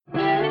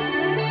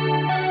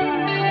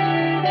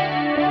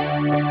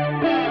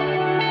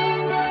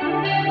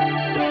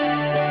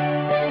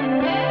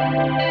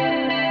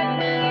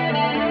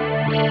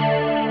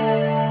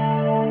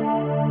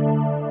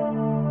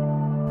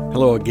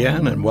Hello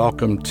again, and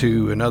welcome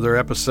to another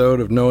episode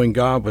of Knowing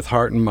God with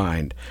Heart and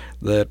Mind,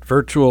 that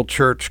virtual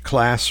church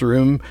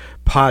classroom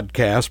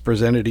podcast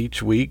presented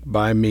each week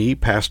by me,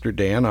 Pastor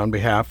Dan, on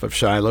behalf of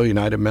Shiloh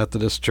United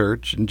Methodist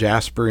Church in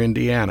Jasper,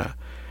 Indiana.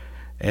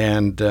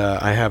 And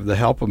I have the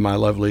help of my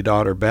lovely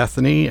daughter,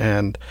 Bethany,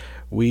 and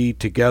we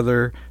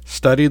together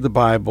study the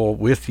Bible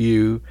with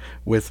you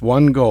with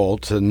one goal: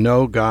 to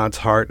know God's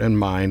heart and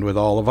mind with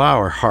all of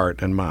our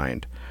heart and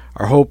mind.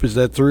 Our hope is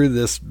that through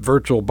this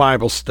virtual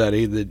Bible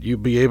study that you'll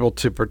be able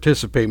to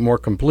participate more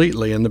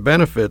completely in the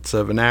benefits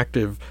of an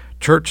active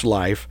church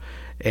life.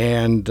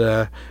 And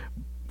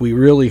we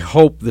really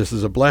hope this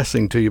is a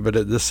blessing to you, but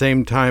at the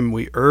same time,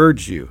 we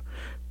urge you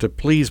to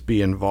please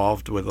be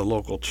involved with a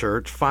local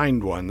church.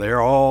 Find one. There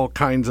are all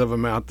kinds of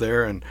them out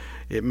there, and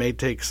it may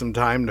take some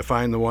time to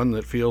find the one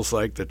that feels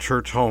like the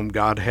church home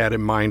God had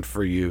in mind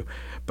for you,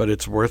 but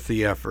it's worth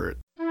the effort.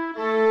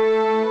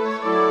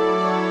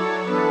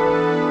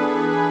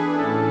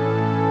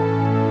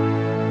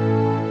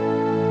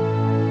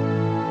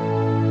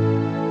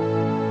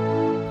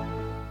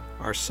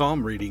 Our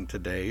psalm reading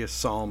today is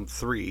Psalm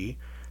 3.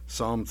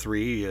 Psalm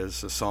 3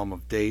 is a psalm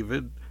of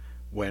David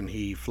when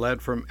he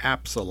fled from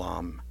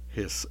Absalom,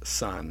 his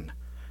son.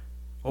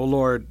 O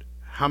Lord,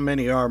 how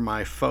many are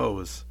my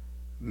foes?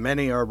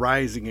 Many are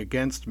rising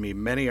against me.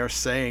 Many are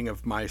saying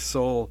of my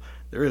soul,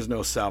 there is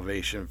no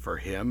salvation for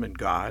him in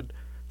God.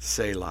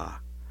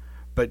 Selah.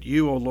 But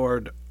you, O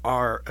Lord,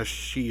 are a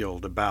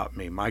shield about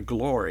me, my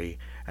glory,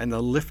 and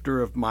the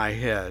lifter of my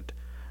head.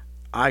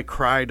 I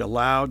cried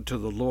aloud to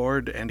the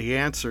Lord, and he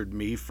answered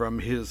me from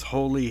his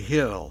holy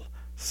hill.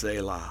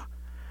 Selah.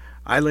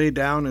 I lay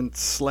down and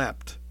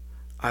slept.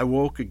 I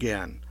woke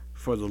again,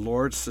 for the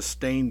Lord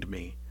sustained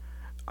me.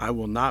 I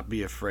will not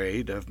be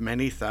afraid of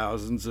many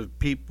thousands of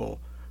people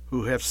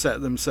who have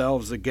set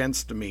themselves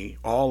against me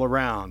all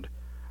around.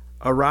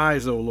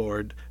 Arise, O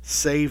Lord,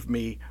 save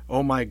me,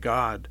 O my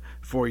God,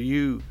 for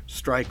you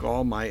strike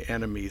all my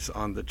enemies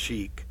on the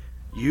cheek.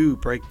 You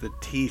break the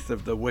teeth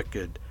of the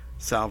wicked.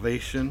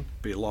 Salvation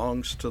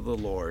belongs to the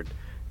Lord.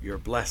 Your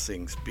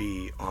blessings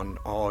be on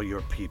all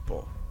your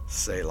people.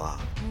 Selah.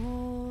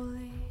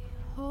 Holy,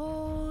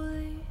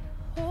 holy,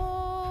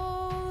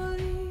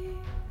 holy,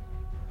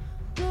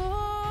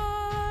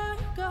 Lord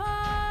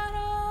God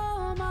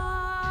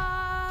Almighty.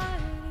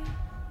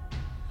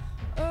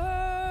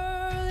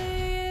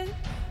 Early in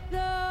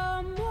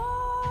the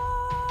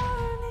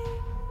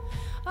morning,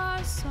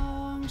 our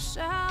song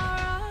shall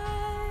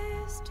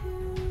rise to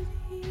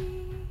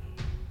thee.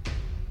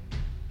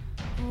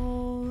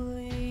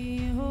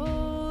 Holy,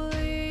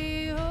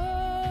 holy,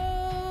 holy,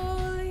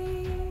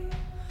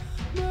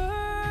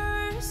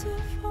 merciful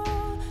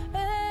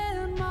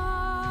and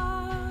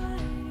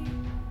mighty,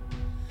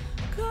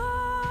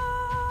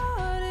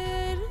 God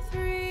in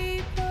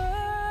three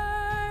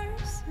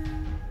persons,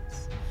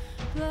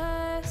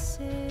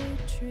 blessed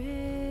Trinity.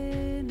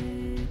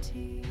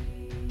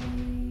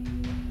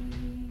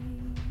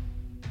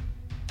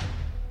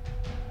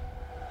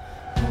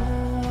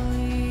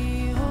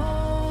 Holy,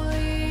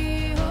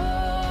 holy,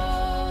 holy,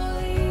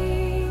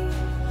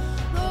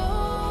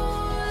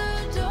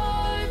 Lord,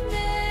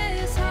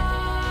 darkness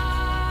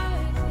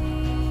hide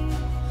thee.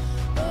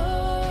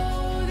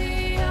 Oh,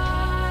 the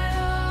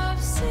eye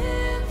of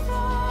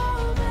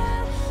sinful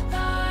man,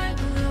 thy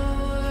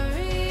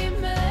glory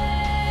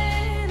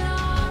may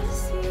not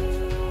see.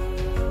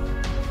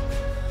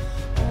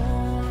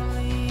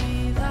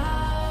 Only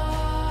thou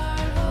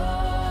art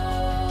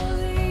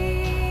holy.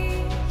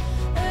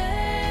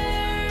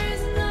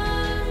 There's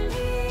none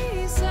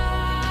beside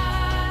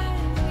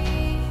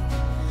thee,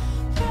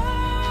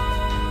 perfect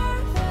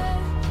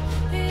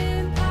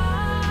in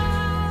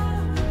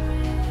power,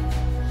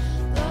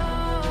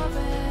 love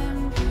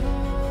and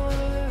purity.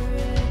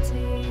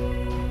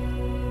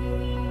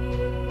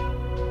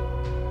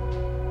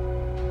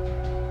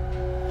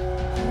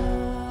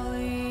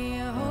 Holy,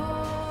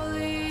 holy,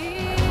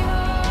 holy,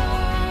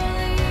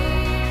 Lord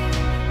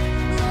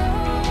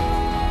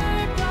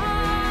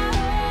God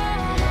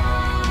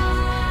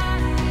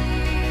Almighty.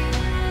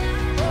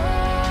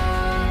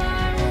 All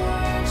thy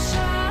works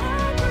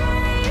shall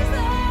praise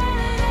thy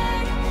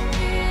name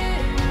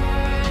in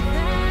earth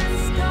and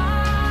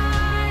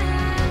sky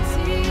and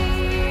sea.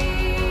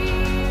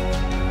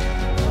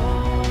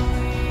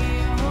 Holy,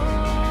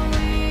 holy,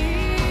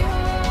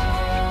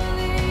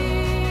 holy,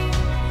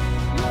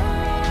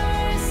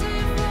 merciful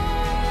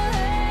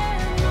and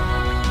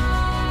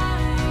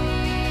mighty,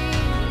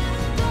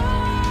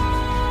 God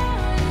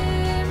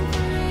in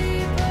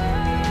three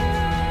persons,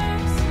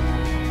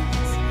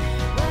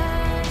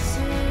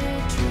 blessed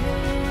Trinity.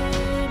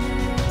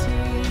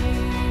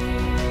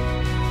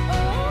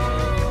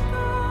 Oh,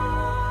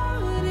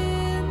 God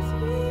in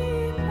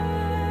three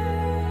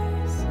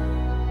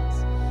persons,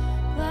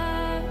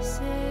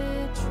 blessed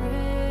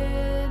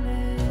Trinity.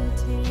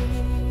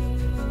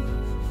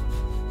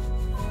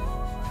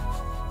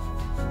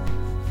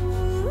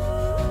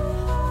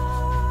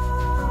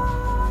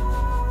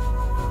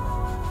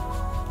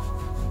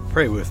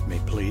 Pray with me,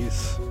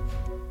 please.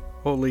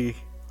 Holy,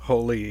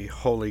 Holy,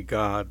 holy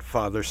God,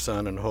 Father,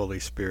 Son, and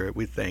Holy Spirit,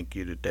 we thank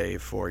you today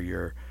for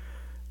your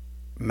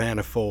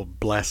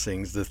manifold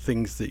blessings, the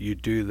things that you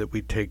do that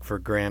we take for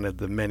granted,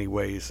 the many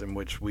ways in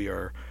which we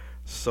are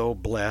so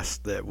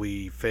blessed that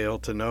we fail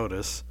to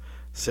notice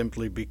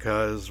simply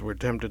because we're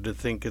tempted to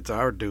think it's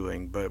our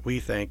doing. But we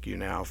thank you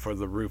now for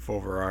the roof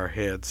over our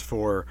heads,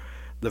 for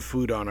the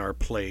food on our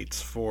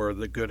plates, for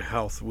the good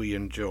health we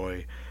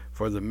enjoy,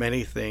 for the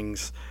many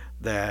things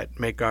that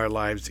make our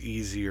lives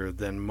easier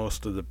than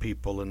most of the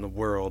people in the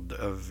world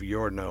of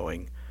your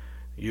knowing.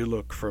 You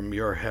look from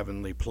your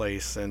heavenly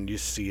place and you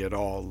see it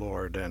all,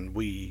 Lord, and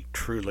we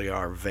truly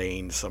are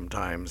vain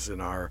sometimes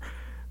in our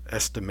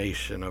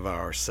estimation of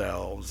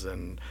ourselves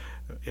and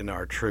in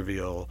our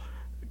trivial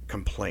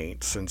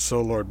complaints. And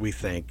so, Lord, we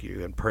thank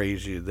you and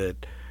praise you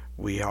that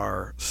we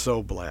are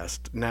so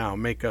blessed. Now,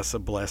 make us a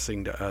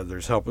blessing to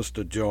others. Help us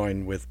to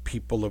join with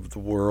people of the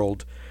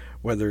world,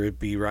 whether it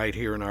be right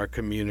here in our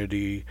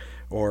community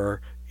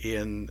or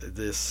in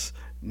this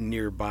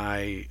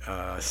nearby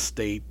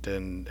state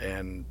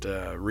and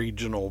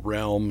regional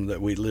realm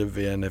that we live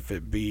in, if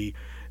it be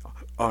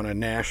on a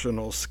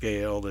national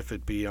scale, if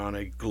it be on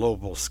a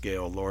global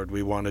scale, Lord.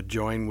 We want to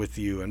join with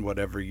you in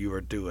whatever you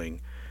are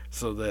doing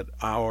so that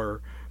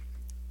our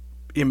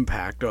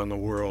impact on the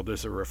world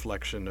is a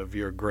reflection of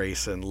your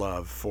grace and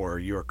love for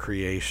your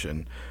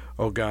creation.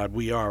 Oh God,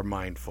 we are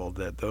mindful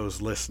that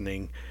those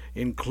listening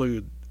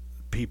include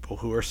people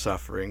who are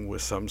suffering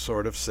with some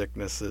sort of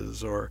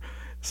sicknesses or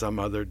some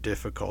other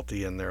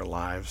difficulty in their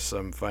lives,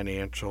 some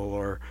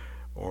financial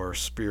or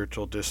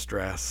spiritual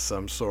distress,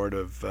 some sort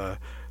of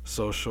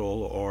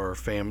social or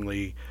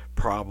family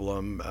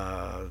problem.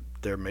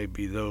 There may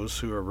be those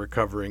who are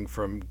recovering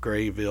from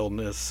grave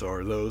illness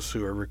or those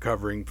who are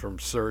recovering from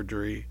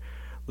surgery,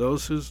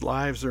 those whose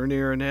lives are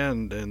near an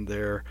end and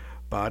their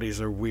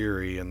bodies are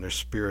weary and their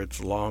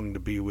spirits long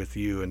to be with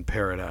you in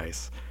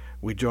paradise.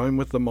 We join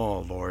with them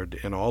all, Lord,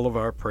 in all of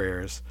our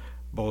prayers,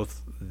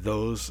 both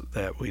those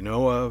that we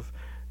know of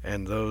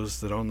and those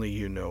that only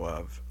you know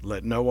of.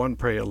 Let no one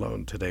pray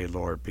alone today,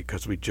 Lord,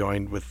 because we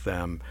joined with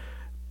them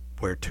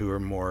where two or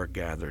more are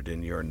gathered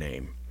in your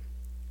name.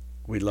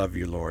 We love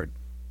you, Lord.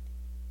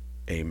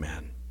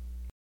 Amen.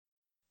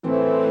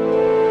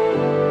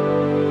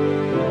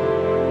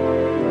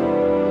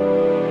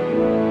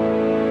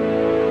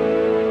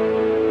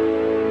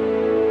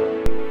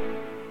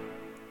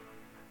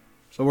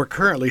 So we're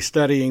currently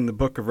studying the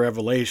book of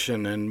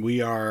Revelation, and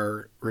we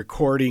are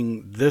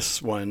recording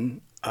this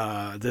one,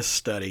 this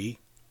study,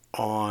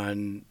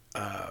 on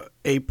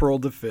April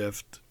the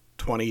 5th,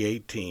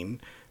 2018.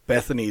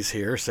 Bethany's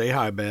here. Say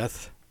hi,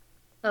 Beth.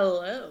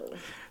 Hello.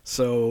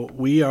 So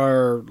we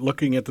are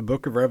looking at the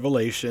book of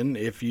Revelation.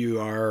 If you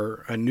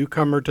are a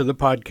newcomer to the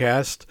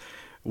podcast,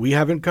 we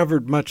haven't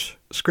covered much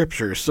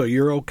scripture, so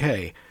you're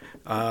okay.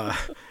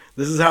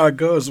 This is how it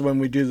goes when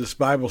we do this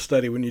Bible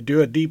study. When you do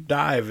a deep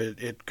dive,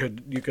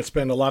 you could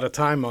spend a lot of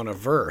time on a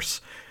verse.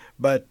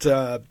 But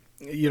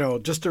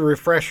just a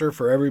refresher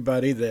for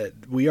everybody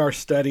that we are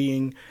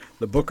studying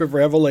the book of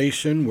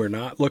Revelation. We're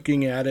not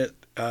looking at it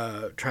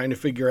trying to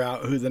figure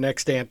out who the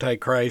next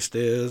Antichrist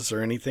is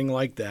or anything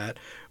like that.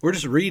 We're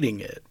just reading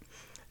it.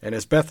 And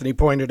as Bethany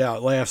pointed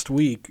out last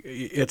week,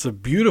 it's a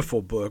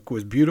beautiful book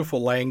with beautiful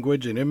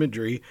language and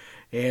imagery.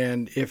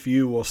 And if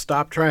you will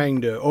stop trying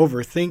to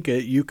overthink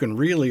it, you can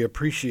really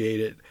appreciate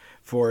it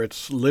for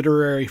its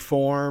literary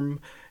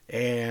form.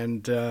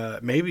 And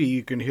maybe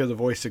you can hear the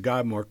voice of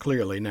God more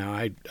clearly. Now,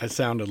 I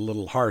sounded a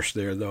little harsh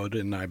there, though,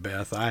 didn't I,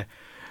 Beth?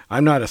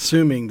 I'm not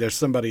assuming there's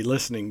somebody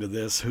listening to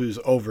this who's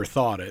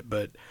overthought it,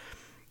 but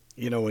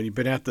when you've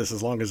been at this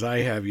as long as I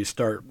have, you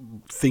start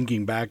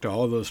thinking back to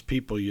all those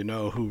people you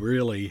know who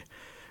really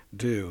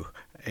do.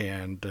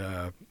 And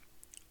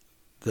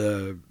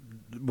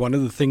one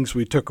of the things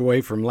we took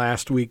away from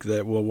last week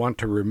that we'll want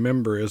to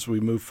remember as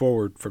we move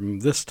forward from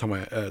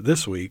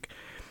this week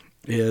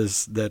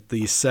is that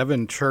these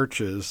 7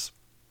 churches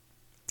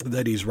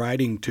that he's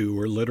writing to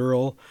were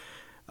literal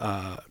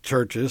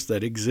churches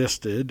that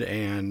existed.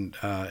 And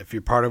if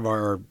you're part of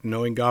our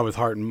Knowing God with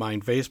Heart and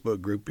Mind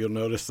Facebook group, you'll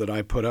notice that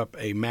I put up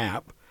a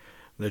map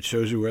that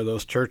shows you where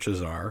those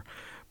churches are.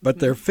 But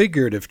they're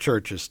figurative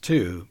churches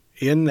too,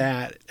 in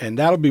that, and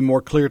that'll be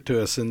more clear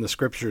to us in the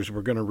scriptures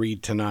we're going to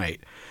read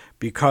tonight,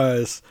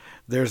 because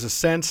there's a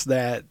sense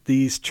that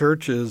these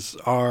churches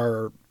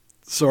are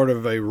sort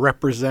of a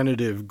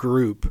representative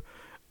group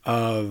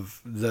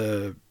of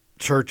the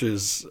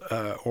churches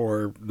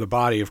or the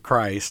body of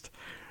Christ.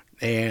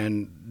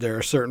 And there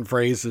are certain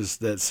phrases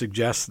that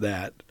suggest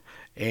that.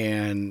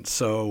 And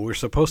so we're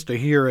supposed to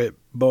hear it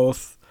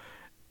both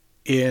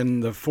in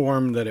the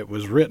form that it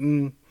was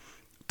written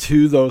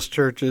to those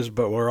churches,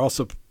 but we're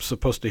also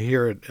supposed to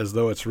hear it as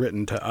though it's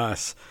written to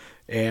us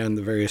and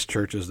the various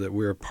churches that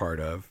we're a part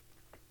of.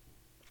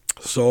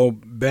 So,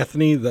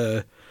 Bethany,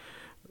 the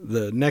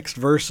next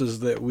verses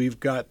that we've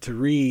got to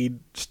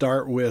read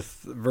start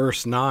with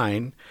verse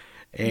 9.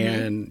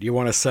 And you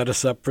want to set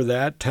us up for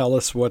that? Tell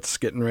us what's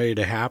getting ready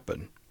to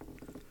happen.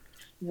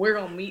 We're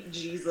going to meet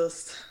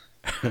Jesus.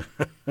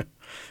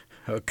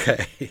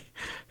 Okay.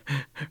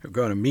 We're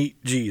going to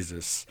meet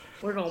Jesus.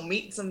 We're gonna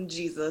meet some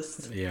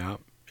Jesus. Yeah.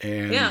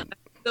 And Yeah.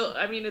 So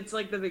I mean, it's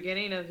like the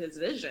beginning of his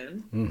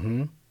vision.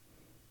 hmm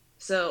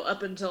So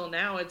up until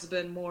now, it's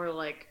been more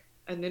like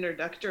an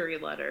introductory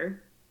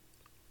letter.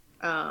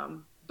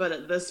 But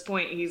at this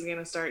point, he's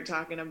gonna start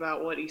talking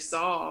about what he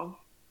saw.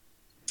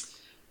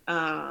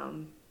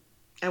 And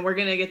we're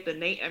gonna get the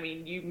name. I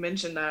mean, you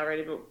mentioned that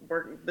already,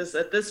 but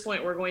at this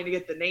point, we're going to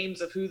get the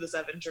names of who the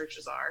 7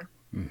 churches are.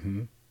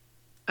 hmm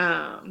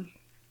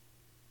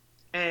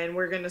And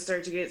we're going to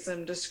start to get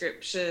some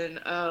description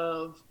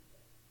of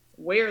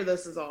where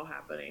this is all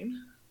happening.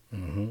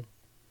 hmm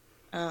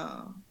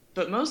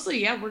But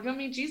mostly, yeah, we're going to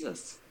meet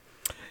Jesus.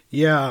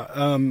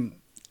 Yeah.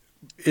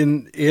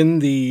 In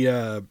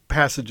the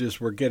passages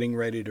we're getting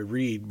ready to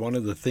read, one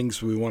of the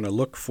things we want to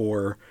look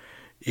for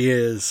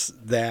is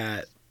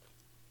that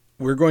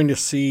we're going to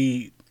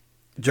see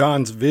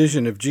John's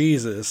vision of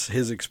Jesus,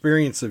 his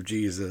experience of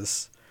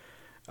Jesus.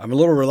 I'm a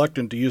little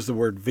reluctant to use the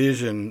word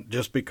vision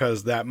just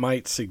because that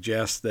might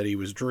suggest that he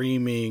was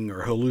dreaming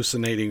or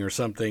hallucinating or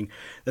something.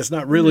 That's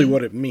not really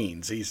what it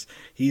means.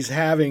 He's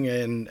having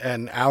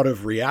an out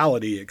of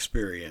reality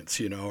experience,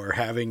 or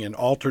having an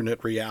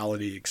alternate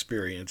reality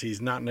experience.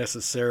 He's not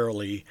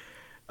necessarily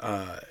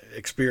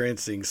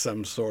experiencing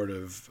some sort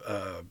of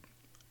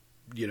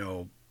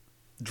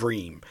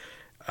dream.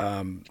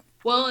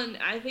 Well, and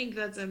I think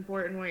that's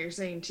important what you're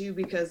saying too,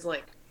 because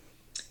like,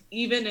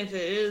 even if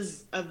it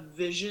is a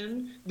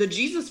vision, the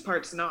Jesus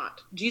part's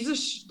not.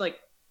 Jesus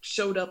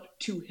showed up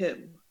to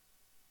him.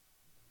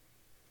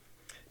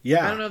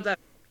 Yeah. I don't know if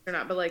that's or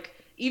not, but like,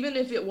 even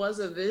if it was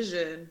a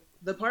vision,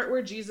 the part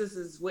where Jesus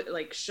is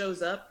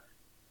shows up,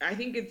 I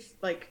think it's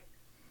like,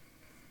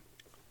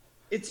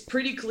 it's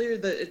pretty clear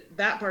that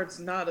that part's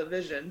not a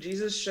vision.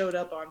 Jesus showed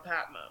up on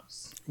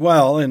Patmos.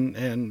 Well,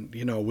 and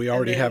we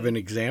already have then- an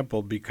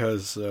example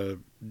because the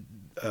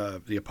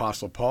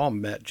Apostle Paul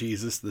met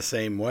Jesus the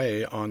same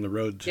way on the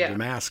road to Yeah.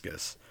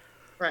 Damascus.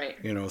 Right.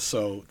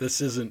 So this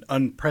isn't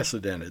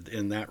unprecedented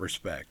in that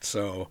respect.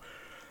 So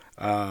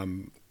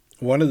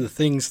one of the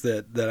things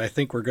that I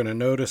think we're going to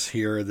notice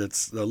here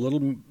that's a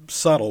little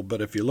subtle,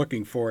 but if you're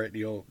looking for it,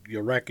 you'll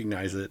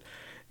recognize it,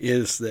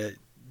 is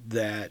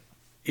that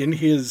in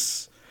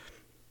his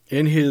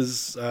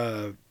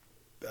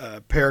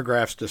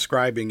paragraphs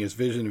describing his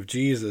vision of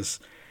Jesus,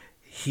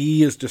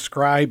 he is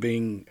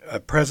describing a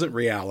present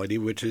reality,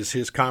 which is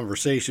his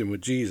conversation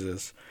with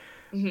Jesus.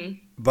 Mm-hmm.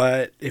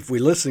 But if we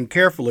listen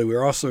carefully,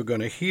 we're also going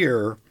to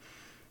hear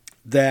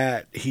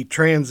that he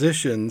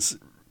transitions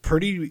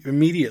pretty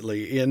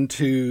immediately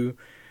into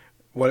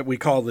what we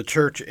call the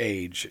church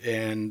age.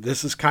 And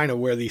this is kind of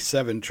where these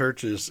 7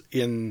 churches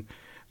in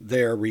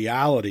their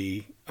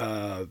reality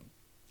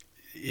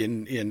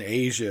in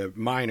Asia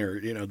Minor,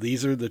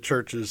 these are the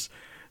churches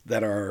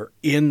that are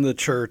in the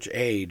church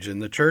age. And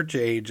the church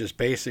age is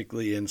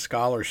basically, in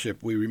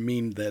scholarship, we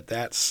mean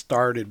that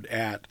started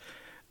at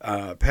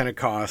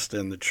Pentecost,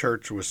 and the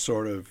church was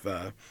sort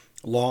of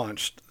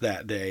launched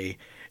that day.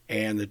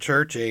 And the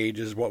church age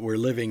is what we're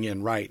living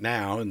in right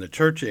now. And the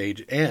church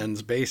age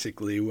ends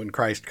basically when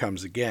Christ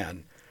comes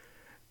again.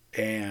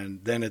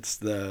 And then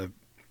it's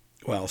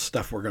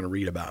stuff we're going to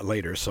read about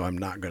later, so I'm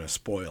not going to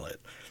spoil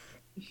it.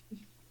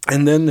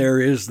 And then there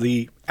is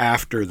the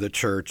after the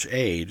church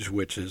age,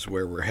 which is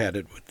where we're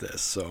headed with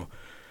this. So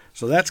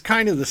that's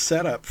kind of the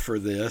setup for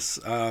this.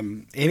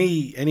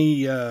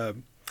 Any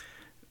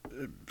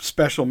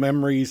special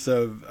memories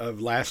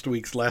of last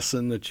week's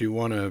lesson that you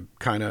want to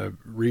kind of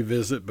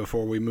revisit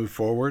before we move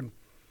forward?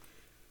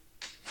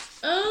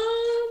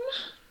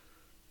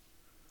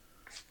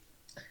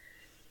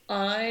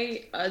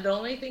 The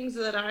only things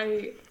that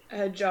I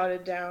had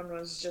jotted down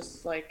was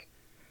just like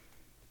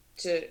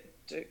to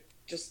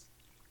just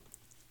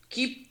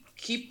keep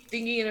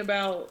thinking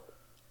about,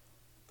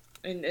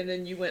 and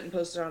then you went and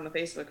posted on the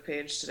Facebook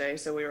page today,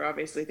 so we were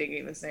obviously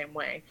thinking the same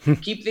way.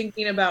 Keep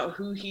thinking about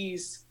who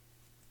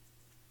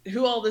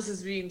all this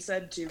is being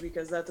said to,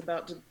 because that's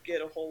about to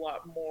get a whole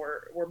lot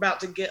more. We're about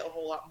to get a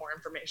whole lot more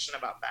information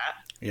about that.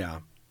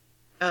 Yeah.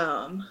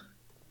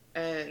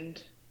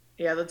 And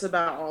yeah, that's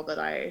about all that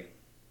I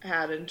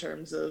had in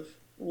terms of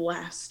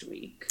last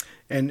week.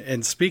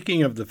 And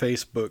speaking of the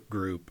Facebook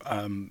group,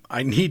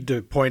 I need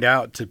to point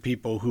out to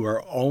people who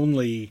are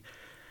only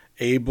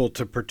able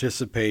to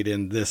participate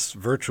in this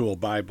virtual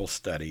Bible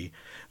study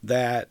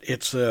that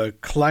it's a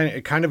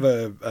kind of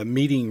a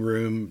meeting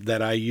room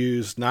that I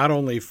use not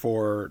only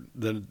for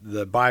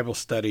the Bible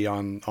study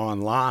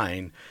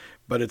online,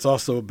 but it's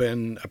also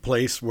been a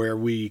place where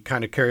we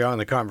kind of carry on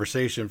the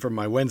conversation from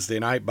my Wednesday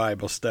night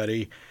Bible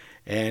study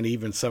and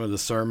even some of the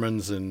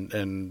sermons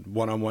and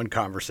one-on-one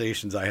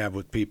conversations I have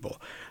with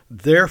people.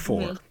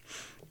 Therefore,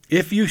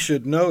 if you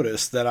should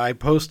notice that I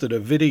posted a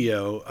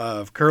video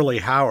of Curly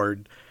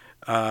Howard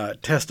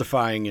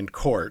testifying in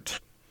court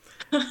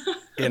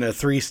in a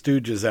Three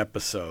Stooges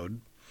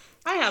episode.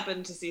 I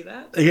happened to see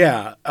that.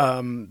 Yeah,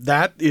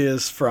 that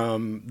is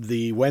from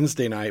the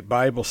Wednesday night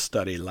Bible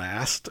study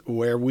last,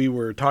 where we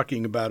were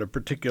talking about a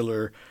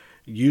particular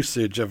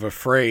usage of a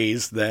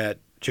phrase that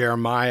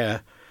Jeremiah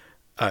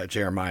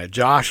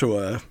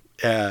Joshua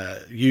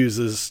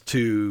uses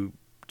to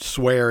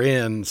swear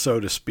in, so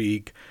to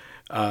speak,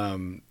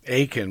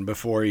 Achan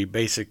before he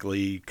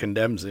basically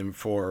condemns him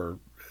for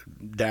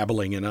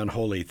dabbling in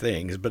unholy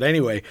things. But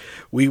anyway,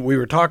 we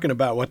were talking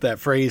about what that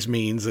phrase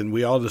means, and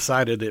we all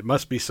decided it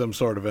must be some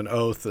sort of an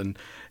oath. And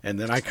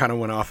then I kind of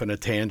went off in a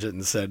tangent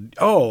and said,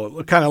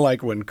 oh, kind of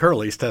like when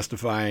Curly's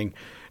testifying,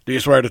 do you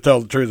swear to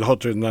tell the truth, the whole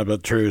truth, and nothing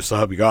but the truth, so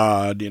help you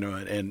God?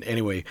 And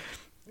anyway,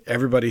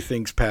 everybody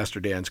thinks Pastor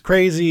Dan's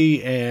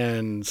crazy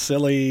and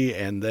silly,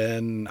 and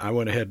then I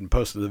went ahead and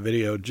posted the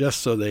video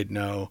just so they'd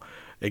know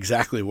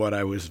exactly what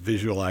I was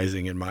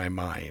visualizing in my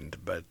mind.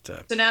 But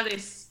So now they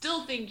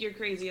still think you're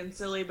crazy and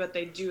silly, but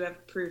they do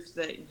have proof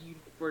that you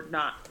were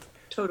not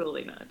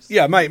totally nuts.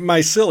 yeah,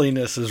 my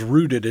silliness is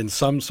rooted in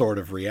some sort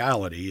of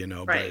reality,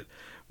 Right.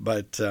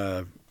 But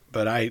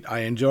I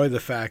enjoy the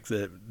fact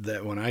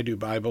that when I do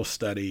Bible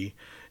study,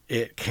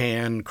 it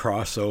can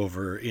cross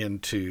over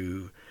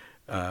into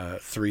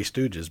Three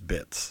Stooges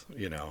bits,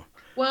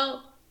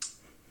 Well,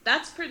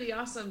 that's pretty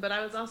awesome. But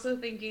I was also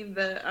thinking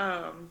that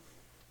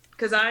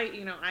because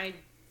I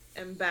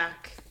am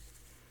back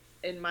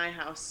in my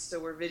house, so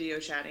we're video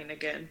chatting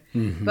again.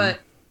 Mhm. But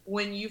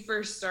when you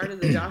first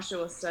started the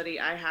Joshua study,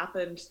 I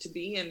happened to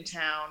be in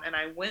town, and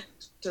I went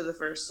to the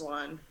first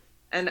one.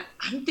 And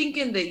I'm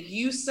thinking that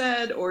you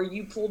said, or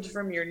you pulled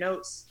from your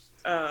notes,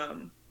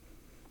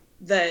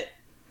 that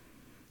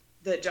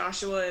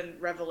Joshua and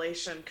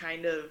Revelation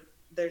kind of,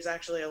 there's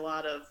actually a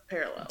lot of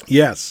parallels.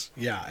 Yes,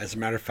 yeah. As a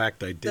matter of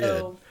fact, I did.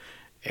 So,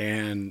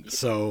 And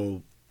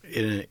so,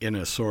 in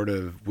a sort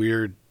of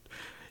weird,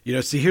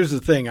 see, here's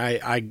the thing.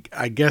 I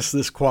guess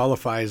this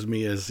qualifies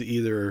me as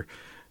either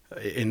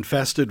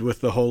infested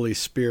with the Holy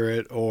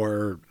Spirit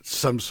or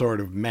some sort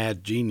of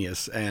mad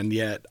genius, and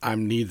yet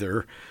I'm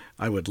neither.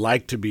 I would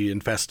like to be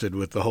infested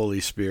with the Holy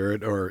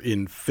Spirit or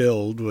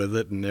infilled with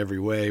it in every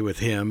way with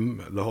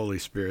Him, the Holy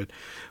Spirit.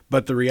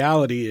 But the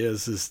reality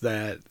is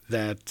that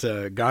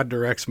God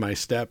directs my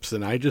steps,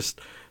 and I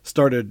just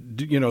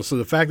started, so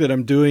the fact that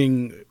I'm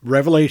doing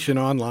Revelation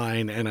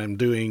online and I'm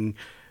doing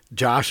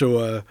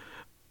Joshua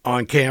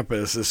on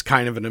campus is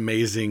kind of an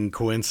amazing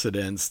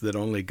coincidence that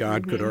only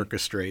God could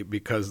orchestrate,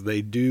 because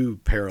they do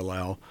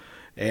parallel.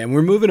 And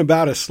we're moving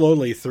about as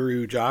slowly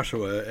through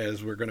Joshua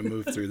as we're going to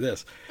move through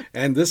this.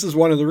 And this is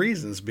one of the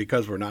reasons,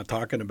 because we're not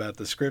talking about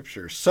the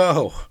scripture.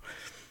 So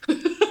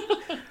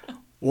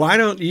why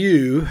don't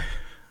you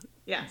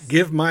yes.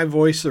 give my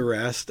voice a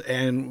rest,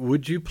 and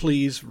would you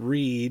please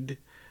read,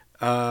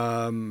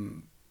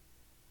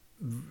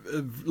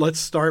 let's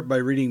start by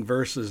reading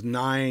verses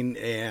 9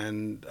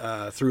 and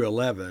through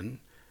 11,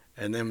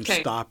 and then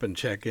Okay. stop and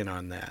check in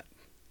on that.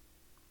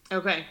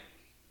 Okay.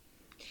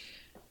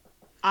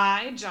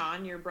 I,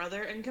 John, your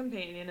brother and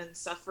companion in the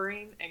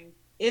suffering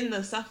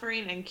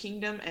and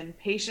kingdom and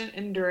patient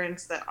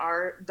endurance that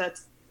are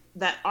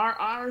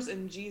ours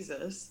in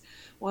Jesus,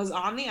 was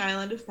on the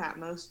island of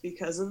Patmos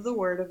because of the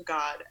word of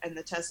God and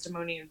the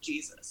testimony of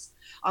Jesus.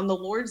 On the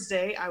Lord's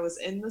day, I was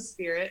in the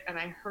Spirit, and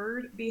I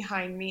heard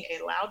behind me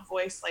a loud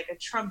voice like a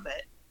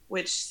trumpet,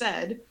 which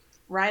said,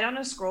 "Write on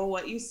a scroll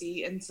what you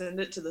see and send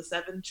it to the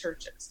 7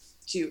 churches,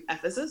 to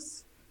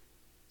Ephesus,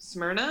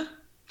 Smyrna,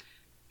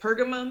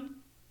 Pergamum,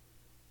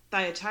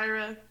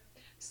 Thyatira,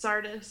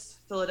 Sardis,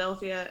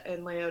 Philadelphia,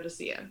 and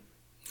Laodicea."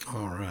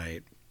 All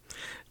right.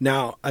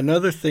 Now,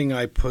 another thing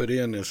I put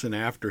in as an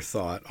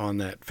afterthought on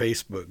that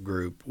Facebook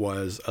group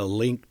was a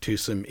link to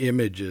some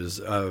images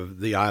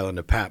of the island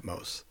of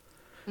Patmos.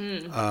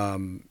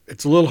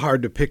 It's a little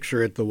hard to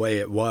picture it the way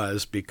it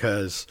was,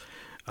 because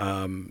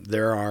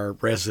there are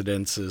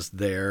residences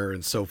there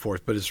and so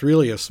forth, but it's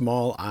really a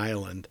small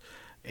island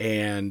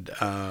and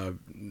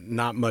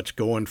not much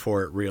going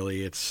for it,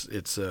 really.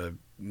 It's a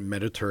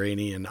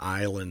Mediterranean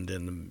island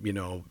in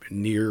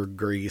near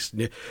Greece,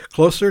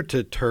 closer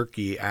to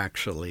Turkey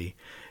actually,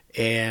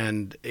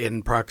 and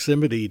in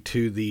proximity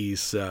to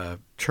these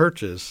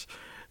churches.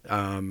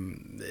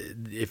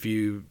 If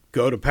you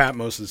go to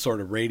Patmos and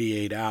sort of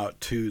radiate out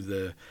to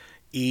the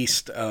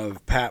east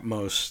of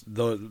Patmos,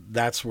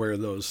 that's where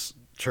those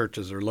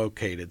churches are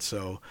located.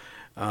 So,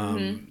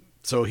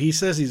 so he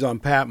says he's on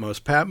Patmos.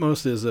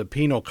 Patmos is a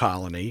penal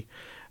colony.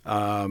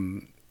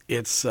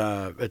 It's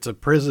a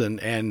prison,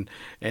 and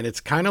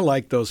it's kind of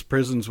like those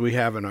prisons we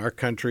have in our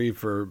country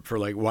for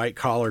like white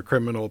collar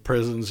criminal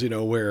prisons,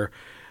 where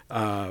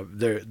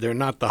they're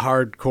not the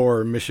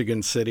hardcore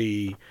Michigan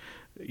City,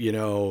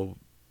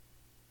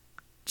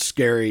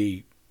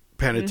 scary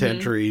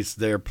penitentiaries.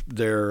 They're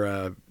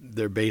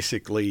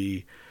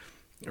basically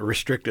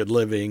restricted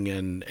living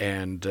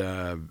and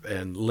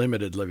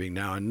limited living.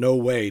 Now, in no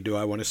way do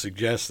I want to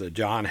suggest that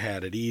John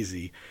had it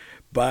easy.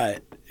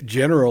 But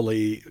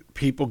generally,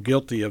 people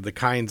guilty of the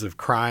kinds of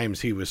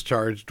crimes he was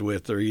charged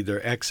with are either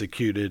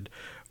executed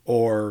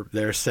or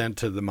they're sent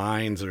to the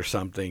mines or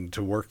something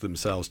to work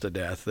themselves to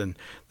death. And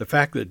the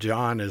fact that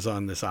John is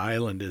on this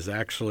island is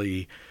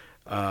actually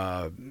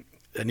an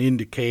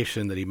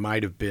indication that he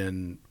might have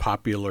been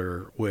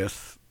popular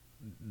with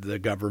the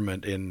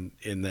government in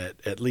that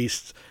at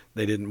least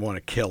they didn't want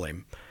to kill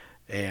him.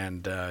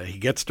 and he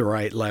gets to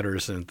write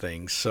letters and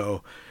things.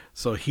 So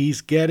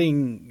he's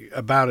getting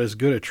about as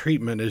good a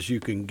treatment as you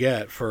can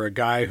get for a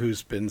guy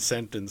who's been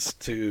sentenced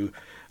to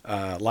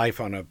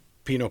life on a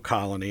penal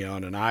colony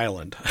on an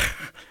island,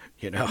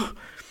 you know.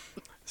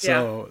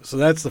 So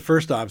that's the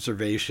first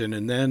observation,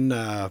 and then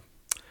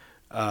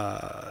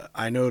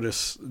I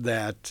notice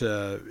that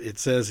it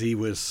says he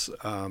was.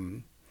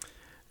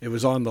 It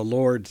was on the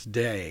Lord's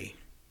Day.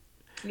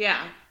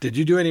 Yeah. Did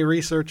you do any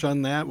research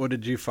on that? What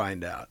did you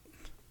find out?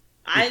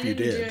 I If you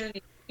didn't did. do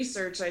any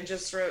research. I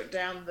just wrote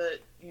down that,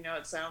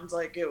 it sounds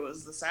like it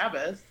was the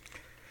Sabbath.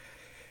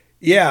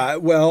 Yeah,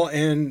 well,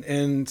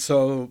 and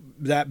so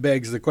that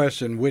begs the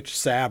question, which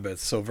Sabbath?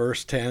 So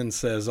verse 10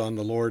 says, on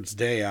the Lord's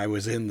day I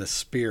was in the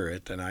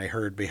Spirit and I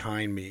heard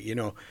behind me. You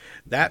know,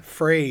 that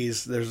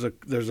phrase, there's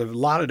a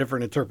lot of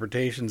different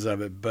interpretations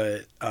of it,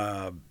 but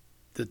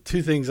the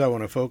two things I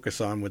want to focus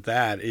on with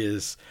that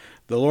is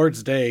the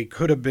Lord's Day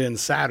could have been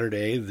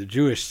Saturday, the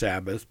Jewish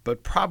Sabbath,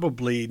 but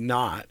probably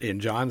not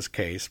in John's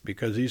case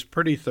because he's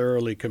pretty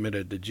thoroughly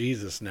committed to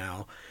Jesus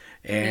now.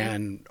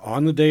 And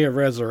on the day of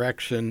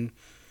resurrection,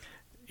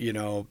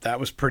 that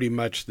was pretty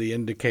much the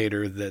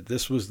indicator that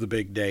this was the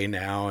big day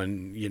now.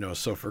 And,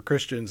 so for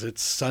Christians,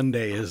 it's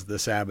Sunday is the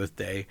Sabbath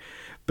day.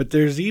 But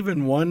there's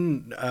even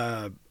one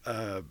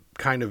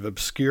kind of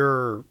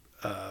obscure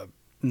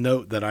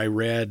note that I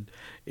read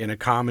in a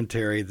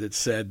commentary that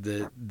said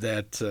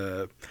that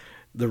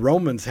the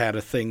Romans had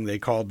a thing they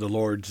called the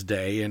Lord's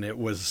Day, and it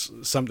was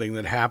something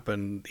that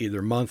happened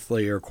either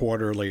monthly or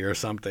quarterly or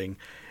something,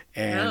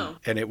 and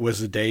it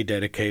was a day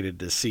dedicated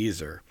to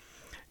Caesar.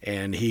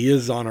 And he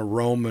is on a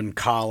Roman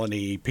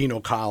colony,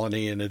 penal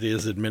colony, and it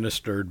is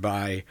administered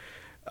by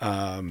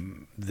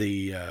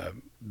the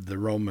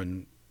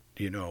Roman,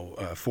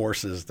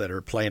 forces that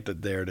are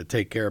planted there to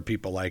take care of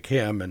people like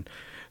him. And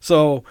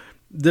so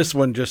this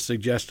one just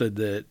suggested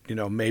that,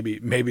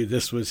 maybe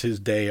this was his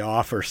day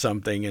off or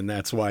something, and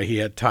that's why he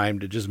had time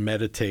to just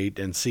meditate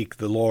and seek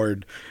the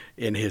Lord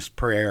in his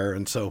prayer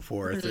and so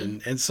forth.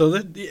 And so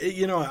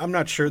that, I'm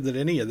not sure that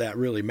any of that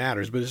really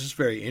matters, but it's just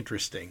very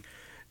interesting.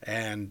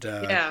 And,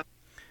 I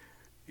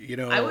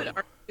would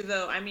argue,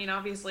 though,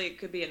 obviously it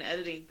could be an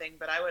editing thing,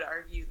 but I would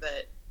argue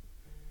that,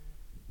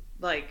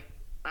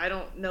 I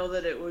don't know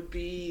that it would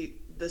be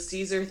the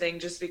Caesar thing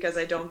just because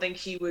I don't think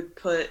he would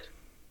put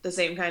the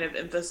same kind of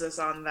emphasis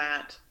on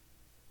that.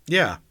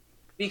 Yeah.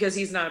 Because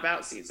he's not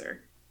about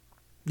Caesar.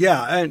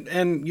 Yeah,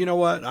 and you know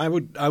what? I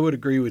would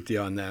agree with you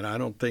on that. I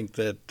don't think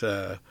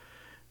that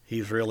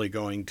he's really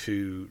going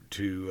to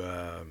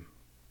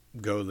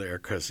go there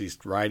because he's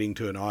writing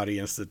to an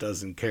audience that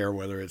doesn't care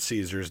whether it's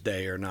Caesar's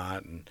day or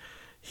not, and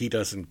he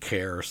doesn't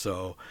care.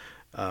 So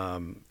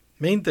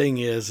main thing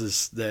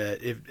is that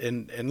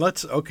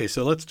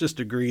let's just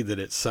agree that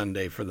it's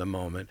Sunday for the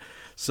moment.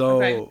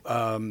 So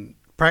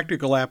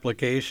practical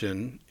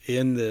application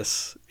in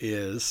this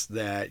is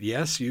that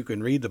yes, you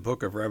can read the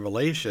book of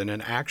Revelation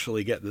and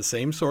actually get the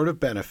same sort of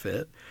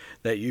benefit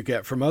that you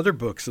get from other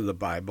books of the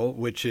Bible,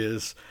 which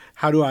is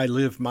how do I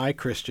live my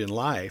Christian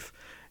life?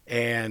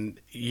 And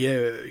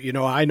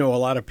I know a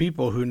lot of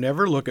people who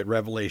never look at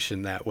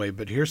Revelation that way,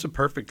 but here's a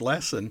perfect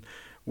lesson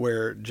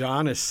where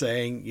John is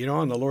saying,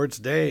 on the Lord's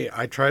day,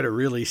 I try to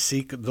really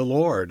seek the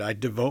Lord. I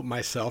devote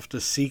myself to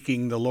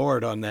seeking the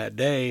Lord on that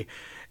day.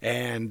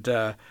 And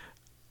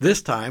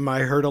this time I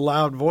heard a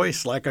loud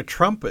voice like a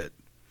trumpet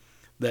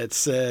that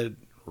said,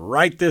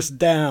 write this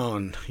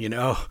down,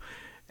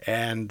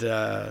 and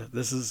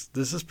this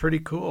is pretty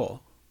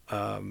cool.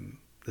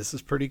 This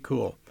is pretty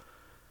cool.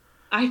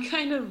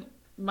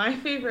 My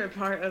favorite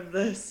part of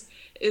this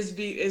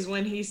is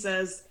when he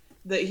says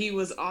that he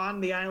was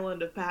on the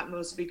island of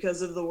Patmos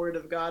because of the word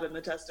of God and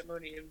the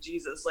testimony of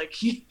Jesus. Like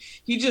he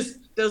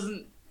just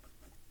doesn't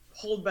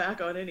hold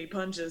back on any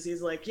punches.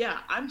 He's like, yeah,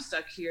 I'm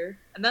stuck here,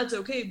 and that's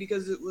okay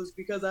because it was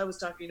because I was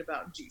talking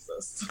about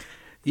Jesus.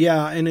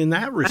 Yeah, and in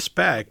that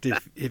respect,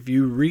 if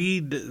you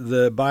read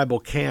the Bible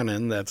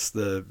canon, that's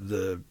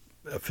the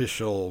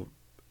official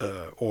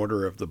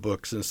order of the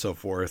books and so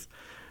forth.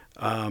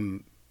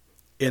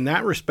 In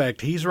that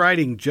respect, he's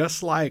writing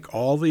just like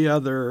all the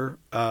other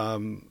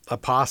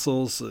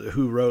apostles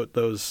who wrote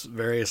those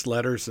various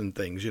letters and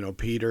things,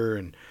 Peter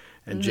and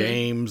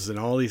James and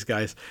all these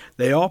guys.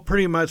 They all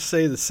pretty much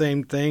say the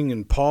same thing,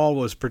 and Paul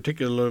was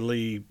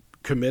particularly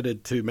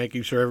committed to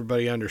making sure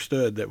everybody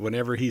understood that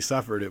whenever he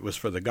suffered, it was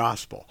for the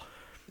gospel.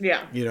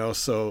 Yeah.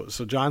 So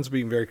John's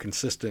being very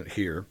consistent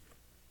here.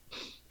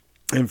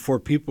 And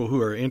for people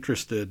who are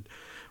interested,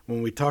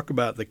 when we talk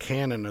about the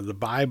canon of the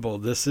Bible,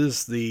 this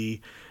is the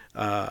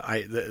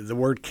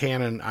word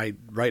canon.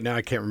 Right now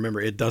I can't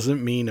remember. It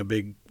doesn't mean a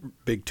big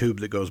tube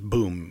that goes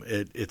boom.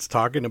 It's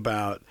talking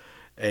about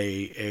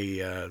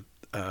a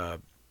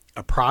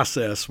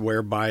process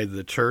whereby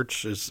the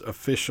church's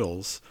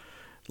officials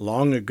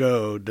long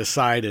ago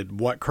decided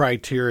what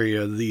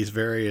criteria these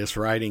various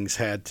writings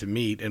had to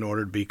meet in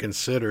order to be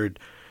considered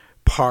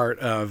part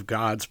of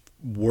God's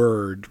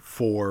word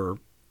for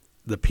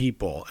the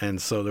people.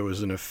 And so there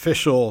was an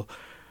official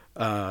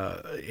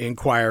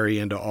inquiry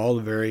into all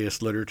the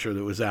various literature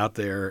that was out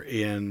there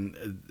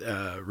in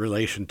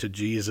relation to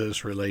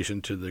Jesus,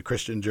 relation to the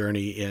Christian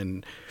journey,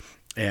 and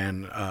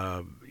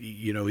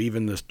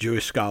even this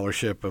Jewish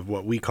scholarship of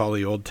what we call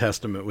the Old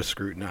Testament was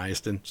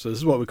scrutinized, and so this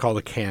is what we call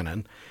the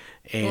canon.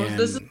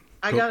 And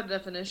I got a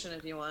definition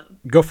if you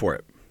want. go for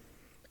it.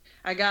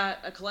 I got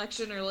a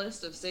collection or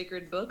list of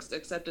sacred books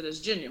accepted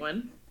as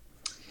genuine,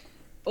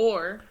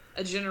 or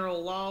a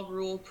general law,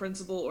 rule,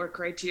 principle, or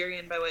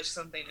criterion by which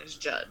something is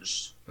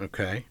judged.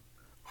 Okay,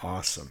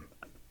 awesome.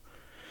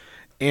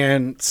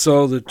 And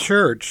so the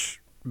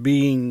church,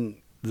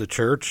 being the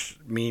church,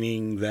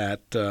 meaning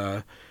that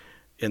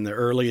in the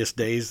earliest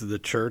days of the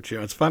church,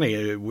 it's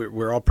funny,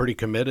 we're all pretty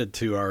committed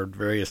to our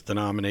various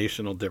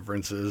denominational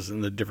differences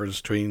and the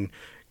difference between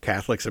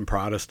Catholics and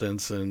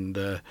Protestants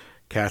and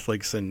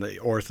Catholics and the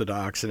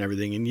Orthodox and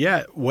everything. And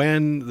yet,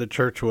 when the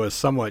church was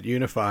somewhat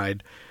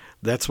unified,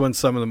 that's when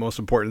some of the most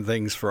important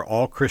things for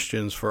all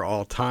Christians for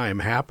all time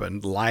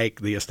happened,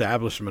 like the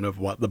establishment of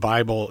what the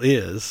Bible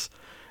is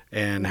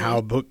and how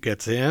a book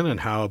gets in and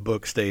how a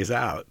book stays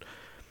out.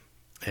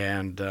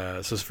 And so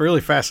it's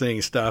really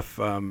fascinating stuff.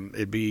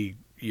 It'd be,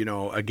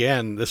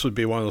 again, this would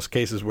be one of those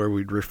cases where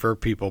we'd refer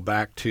people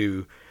back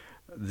to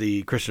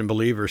the Christian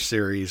Believer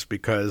series,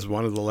 because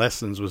one of the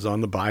lessons was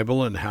on the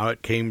Bible and how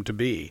it came to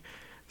be.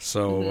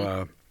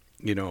 So,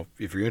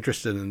 if you're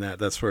interested in that,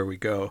 that's where we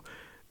go.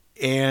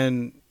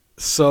 And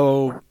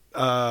so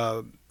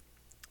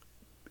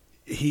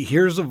he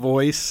hears a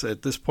voice.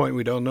 At this point,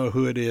 we don't know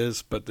who it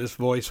is, but this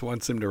voice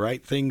wants him to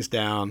write things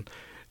down,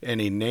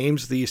 and he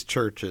names these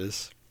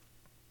churches.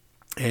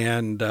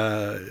 And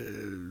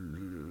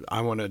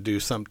I want to do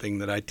something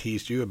that I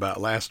teased you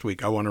about last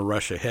week. I want to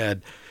rush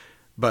ahead,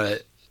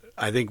 but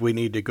I think we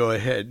need to go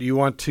ahead. You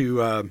want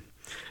to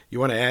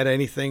add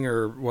anything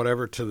or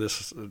whatever to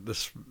this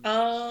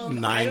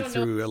 9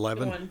 through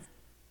 11?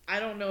 I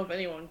don't know if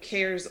anyone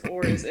cares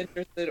or is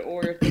interested,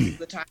 or if this is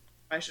the time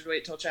I should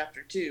wait till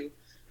chapter 2.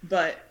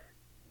 But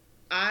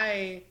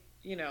I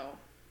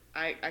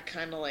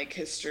kind of like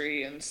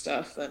history and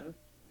stuff, and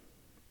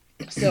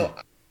so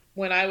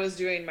when I was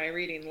doing my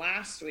reading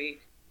last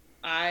week,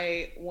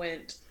 I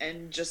went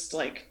and just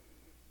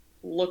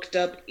looked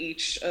up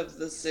each of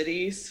the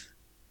cities,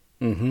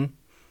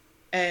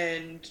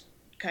 and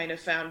kind of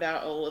found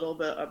out a little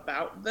bit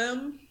about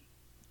them.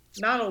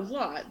 Not a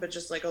lot, but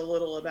just a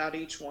little about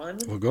each one.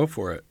 We'll go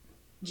for it.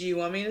 Do you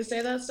want me to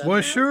say that stuff? Well,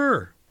 now?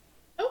 sure.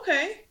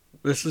 Okay.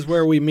 This is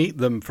where we meet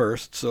them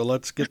first, so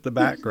let's get the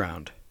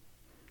background.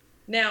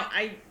 Now,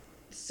 I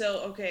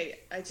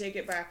take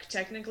it back.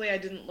 Technically, I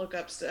didn't look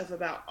up stuff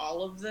about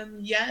all of them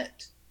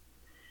yet,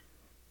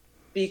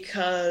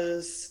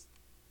 because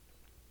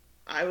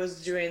I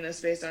was doing this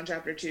based on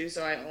chapter 2,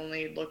 so I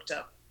only looked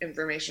up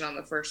information on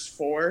the first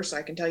 4, so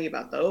I can tell you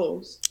about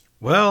those.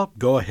 Well,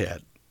 go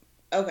ahead.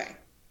 Okay.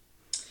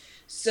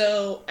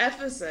 So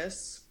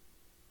Ephesus,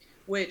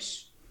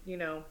 which,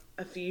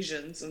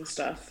 Ephesians and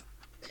stuff,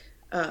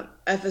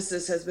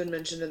 Ephesus has been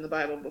mentioned in the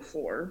Bible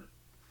before.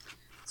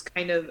 It's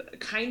kind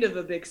of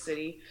a big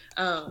city,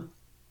 and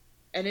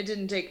it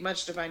didn't take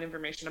much to find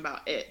information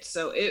about it.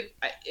 So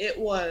it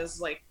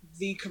was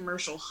the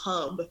commercial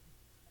hub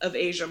of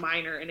Asia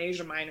Minor, and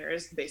Asia Minor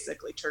is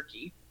basically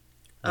Turkey,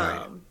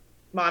 Right.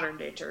 Modern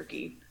day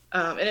Turkey.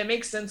 And it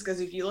makes sense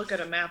because if you look at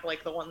a map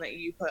like the one that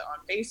you put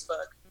on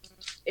Facebook,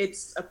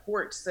 it's a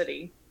port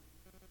city.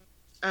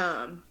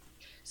 So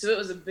it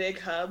was a big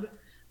hub,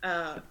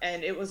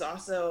 and it was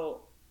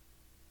also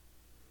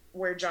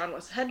where John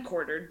was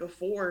headquartered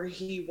before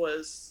he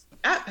was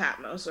at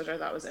Patmos, which I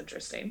thought was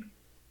interesting.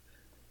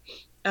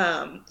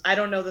 I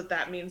don't know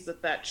that means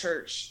that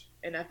church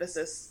in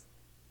Ephesus,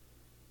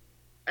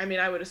 I mean,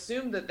 I would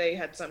assume that they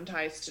had some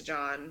ties to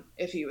John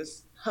if he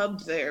was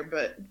hubbed there,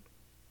 but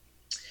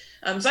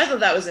so I thought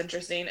that was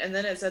interesting. And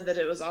then it said that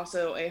it was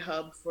also a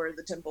hub for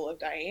the Temple of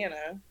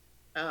Diana,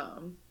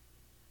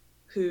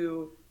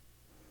 who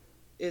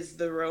is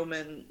the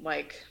Roman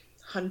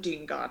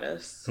hunting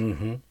goddess.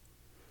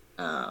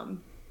 Mm-hmm.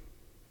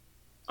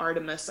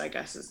 Artemis, I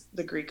guess, is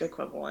the Greek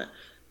equivalent.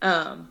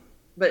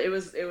 But it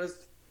was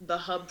the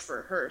hub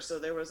for her, so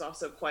there was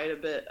also quite a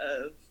bit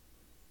of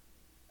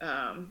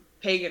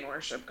pagan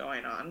worship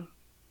going on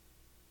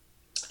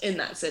in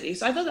that city.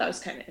 So I thought that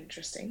was kind of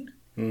interesting.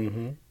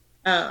 Mm-hmm.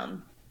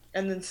 And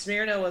then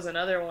Smyrna was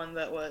another one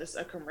that was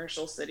a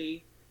commercial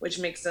city, which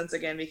makes sense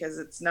again because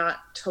it's not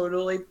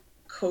totally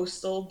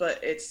coastal,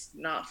 but it's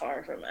not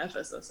far from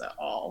Ephesus at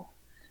all.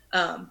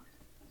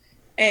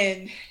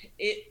 And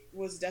it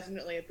was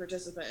definitely a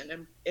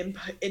participant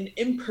in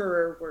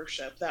emperor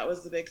worship. That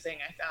was the big thing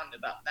I found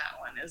about that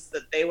one, is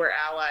that they were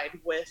allied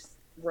with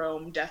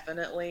Rome,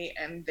 definitely,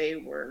 and they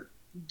were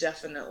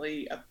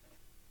definitely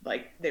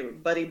they were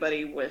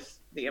buddy with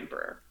the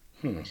emperor.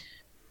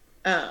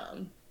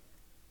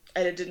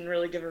 And it didn't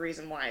really give a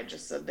reason why. It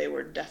just said they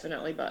were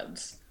definitely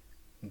buds.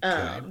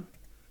 Okay.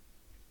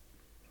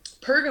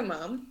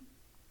 Pergamum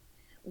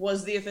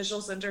was the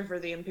official center for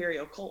the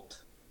imperial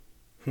cult,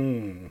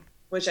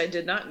 which I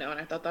did not know, and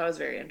I thought that was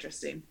very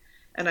interesting.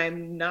 And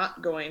I'm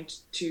not going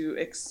to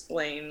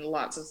explain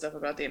lots of stuff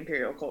about the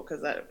imperial cult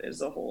because that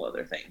is a whole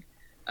other thing.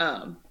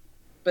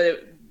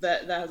 But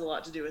that has a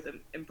lot to do with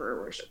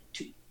emperor worship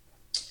too.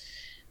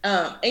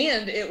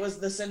 And it was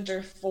the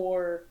center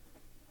for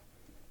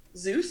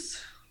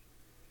Zeus.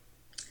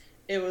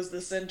 It was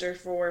the center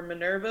for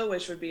Minerva,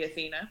 which would be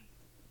Athena.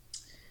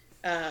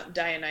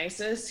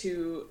 Dionysus,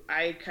 who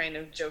I kind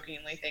of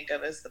jokingly think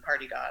of as the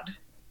party god,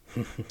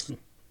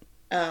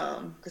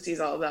 because he's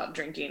all about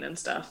drinking and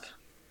stuff,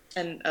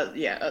 and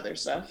other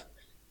stuff.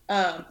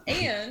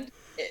 And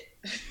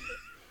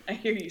I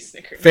hear you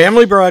snickering.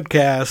 Family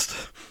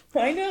broadcast.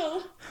 I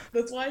know.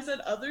 That's why I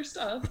said other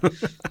stuff.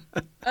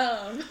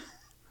 And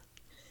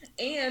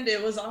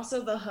it was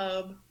also the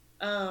hub.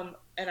 And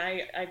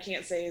I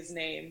can't say his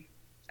name.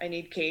 I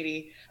need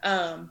Katie.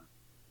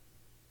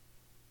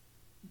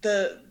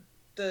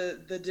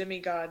 The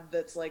demigod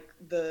that's like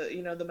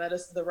the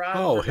medicine, the rod.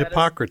 Oh, for medicine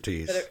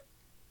Hippocrates.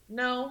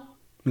 No,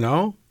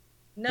 No?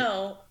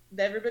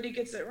 everybody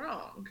gets it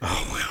wrong.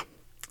 Oh,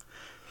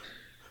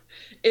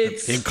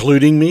 It's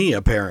including me,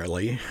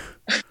 apparently.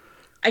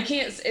 I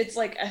can't. It's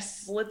like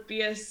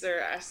Asclepius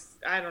or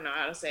I don't know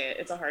how to say it.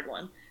 It's a hard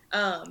one.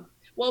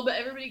 Well, but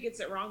everybody gets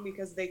it wrong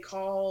because they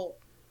call.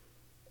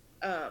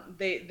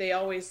 They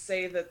always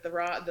say that the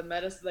rod, the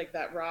medicine, like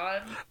that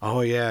rod.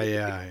 Oh,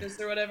 yeah.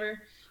 Or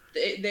whatever.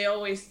 They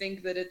always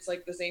think that it's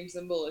like the same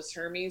symbol as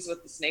Hermes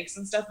with the snakes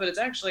and stuff, but it's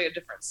actually a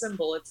different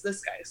symbol. It's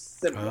this guy's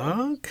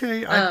symbol.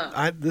 Okay.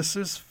 This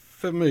is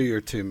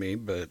familiar to me,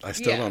 but I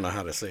still don't know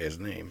how to say his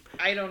name.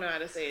 I don't know how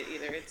to say it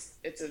either.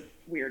 It's a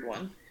weird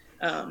one.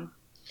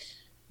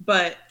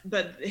 But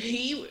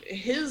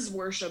his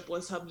worship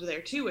was hubbed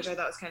there too, which I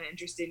thought was kind of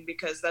interesting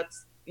because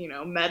that's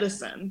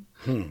medicine.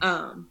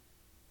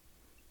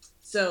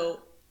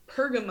 So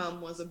Pergamum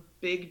was a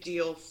big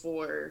deal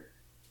for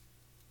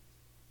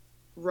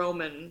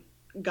Roman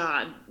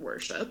god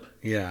worship.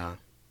 Yeah.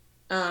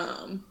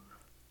 And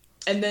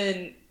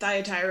then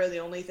Thyatira, the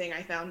only thing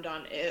I found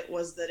on it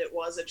was that it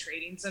was a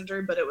trading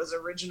center, but it was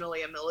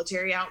originally a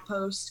military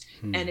outpost,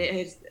 and it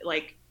had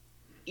like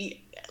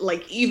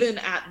even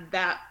at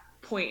that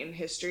point in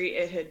history,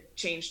 it had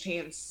changed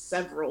hands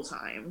several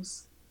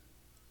times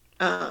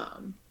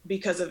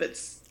because of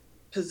its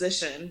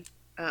position,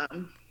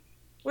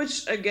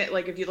 which again,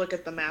 like if you look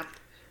at the map,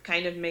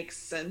 kind of makes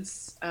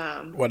sense.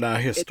 Well, now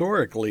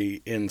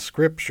historically in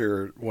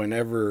Scripture,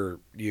 whenever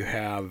you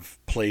have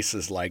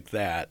places like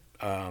that,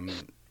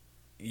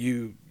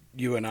 you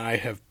and I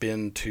have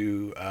been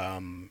to.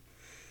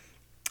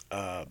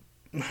 I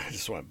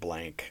just went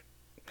blank.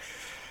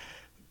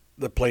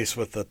 The place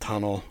with the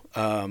tunnel.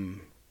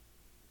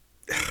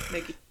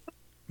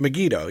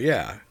 Megiddo,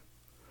 yeah.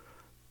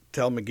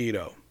 Tel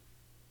Megiddo.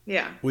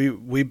 Yeah.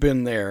 We've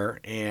been there,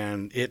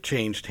 and it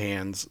changed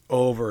hands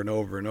over and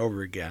over and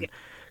over again. Yeah.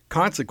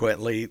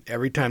 Consequently,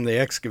 every time they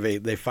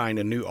excavate, they find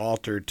a new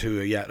altar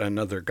to yet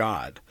another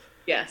god.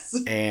 Yes.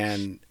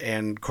 And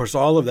of course,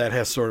 all of that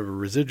has sort of a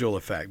residual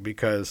effect,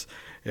 because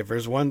if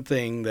there's one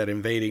thing that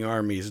invading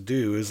armies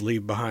do is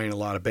leave behind a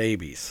lot of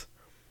babies.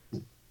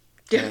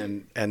 Yeah.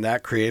 And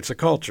that creates a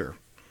culture.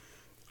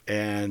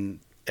 And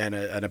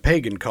a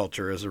pagan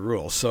culture as a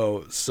rule.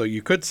 So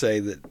you could say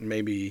that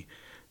maybe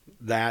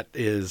that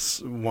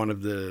is one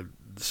of the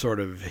sort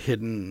of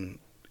hidden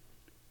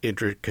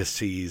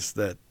intricacies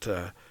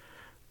that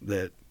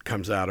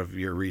comes out of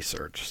your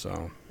research.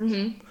 So,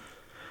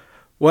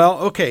 Well,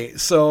 okay.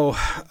 So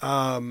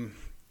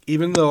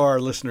even though our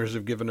listeners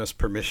have given us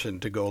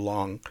permission to go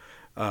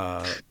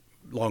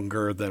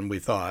longer than we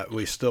thought,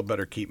 we still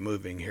better keep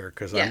moving here,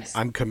 because yes.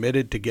 I'm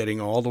committed to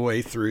getting all the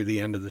way through the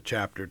end of the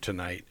chapter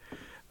tonight.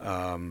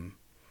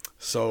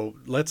 So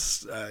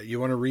let's,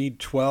 you want to read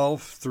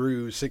 12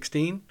 through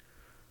 16?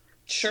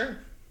 Sure.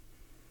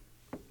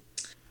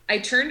 I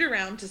turned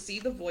around to see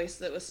the voice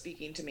that was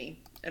speaking to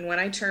me. And when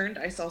I turned,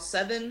 I saw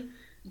 7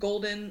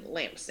 golden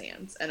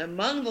lampstands. And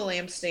among the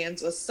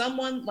lampstands was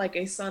someone like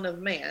a son of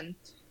man,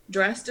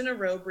 dressed in a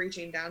robe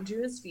reaching down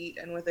to his feet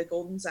and with a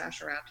golden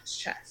sash around his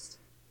chest.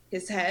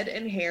 His head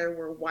and hair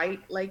were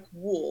white like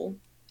wool,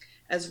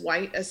 as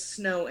white as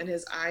snow, and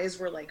his eyes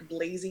were like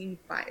blazing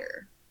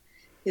fire.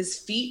 His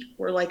feet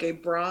were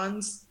like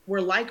bronze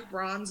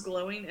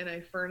glowing in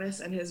a furnace,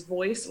 and his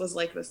voice was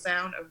like the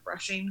sound of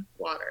rushing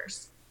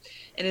waters.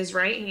 In his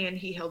right hand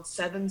he held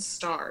 7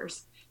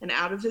 stars, and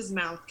out of his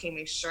mouth came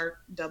a sharp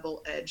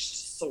double-edged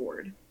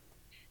sword.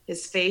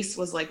 His face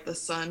was like the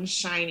sun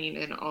shining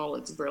in all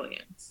its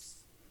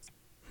brilliance.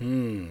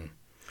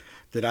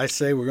 Did I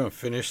say we're going to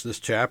finish this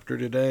chapter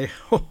today?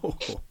 Oh,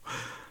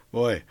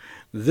 boy,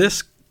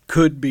 this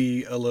could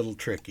be a little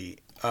tricky.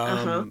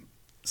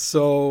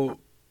 So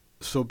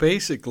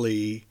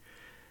basically,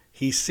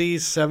 he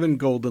sees 7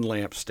 golden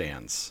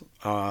lampstands.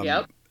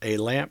 Yep. A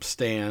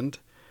lampstand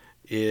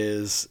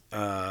is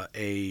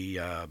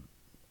a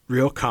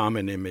real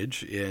common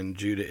image in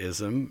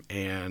Judaism,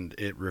 and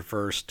it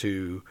refers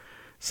to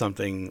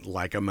something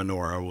like a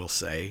menorah, we'll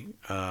say.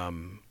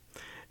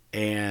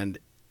 And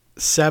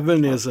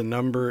seven is a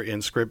number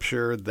in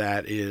Scripture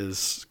that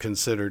is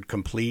considered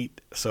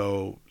complete.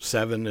 So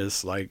seven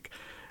is like,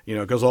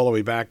 it goes all the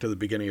way back to the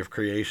beginning of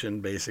creation.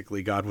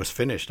 Basically, God was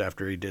finished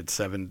after he did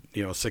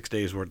 6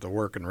 days worth of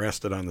work and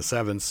rested on the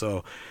seventh.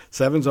 So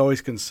seven's always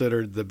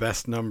considered the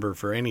best number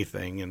for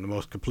anything and the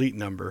most complete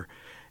number.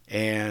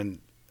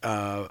 And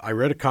I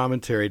read a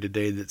commentary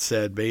today that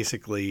said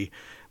basically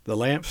the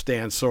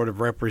lampstand sort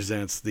of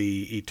represents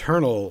the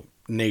eternal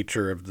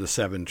nature of the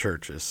seven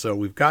churches. So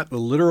we've got the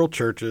literal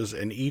churches,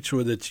 and each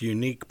with its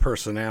unique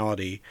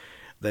personality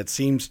that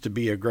seems to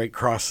be a great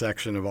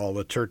cross-section of all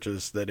the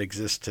churches that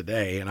exist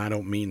today. And I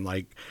don't mean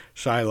like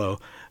Shiloh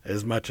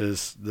as much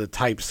as the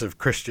types of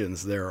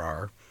Christians there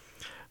are.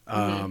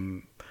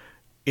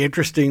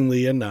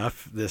 Interestingly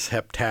enough, this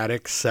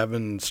heptadic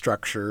seven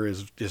structure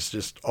is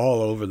just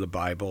all over the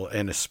Bible,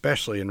 and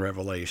especially in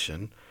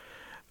Revelation.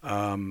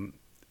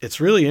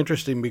 It's really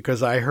interesting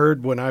because I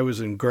heard when I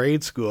was in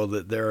grade school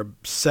that there are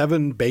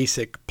 7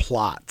 basic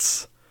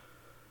plots.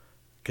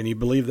 Can you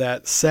believe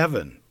that?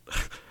 7.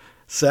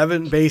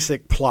 7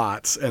 basic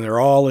plots, and they're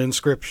all in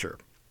Scripture.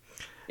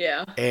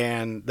 Yeah.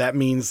 And that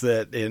means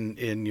that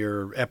in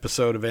your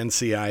episode of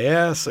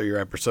NCIS or your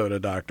episode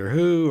of Doctor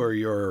Who or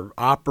your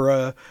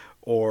opera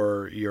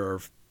or your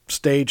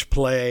stage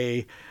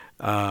play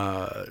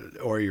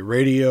or your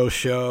radio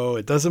show,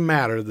 it doesn't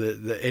matter.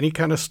 Any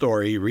kind of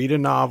story, you read a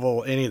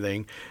novel,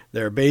 anything,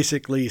 there are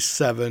basically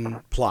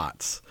 7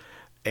 plots.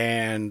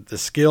 And the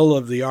skill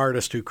of the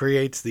artist who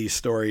creates these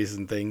stories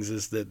and things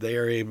is that they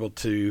are able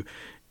to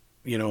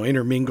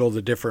intermingle the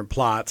different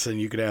plots,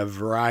 and you could have a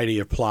variety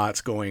of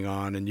plots going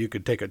on, and you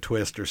could take a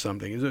twist or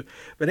something.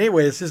 But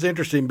anyway, this is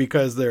interesting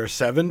because there are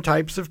 7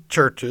 types of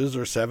churches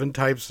or 7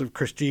 types of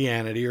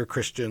Christianity or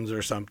Christians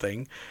or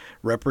something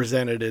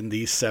represented in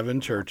these 7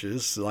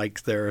 churches.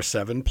 Like there are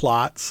 7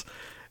 plots,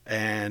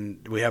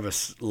 and we have a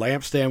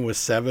lampstand with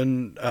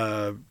 7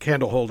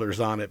 candle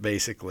holders on it,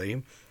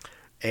 basically.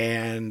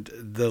 And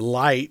the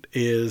light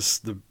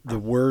is the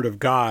Word of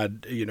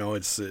God.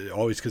 It's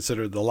always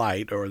considered the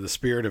light or the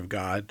Spirit of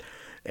God.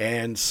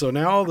 And so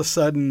now all of a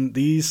sudden,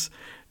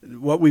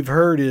 what we've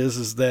heard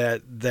is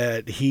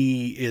that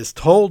he is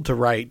told to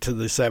write to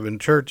the 7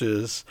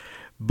 churches,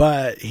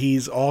 but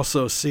he's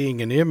also seeing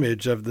an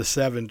image of the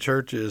 7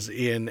 churches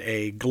in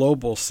a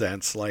global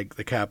sense, like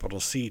the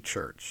capital C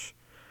church.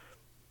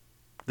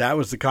 That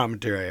was the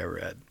commentary I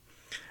read.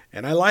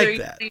 And I like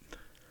that.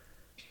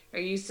 Are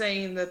you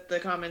saying that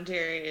the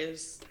commentary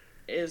is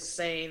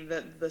saying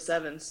that the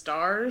 7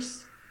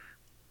 stars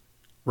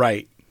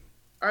Right.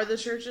 are the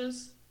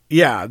churches?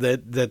 Yeah,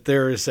 that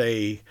there is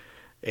a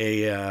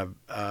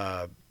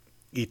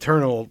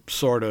eternal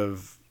sort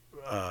of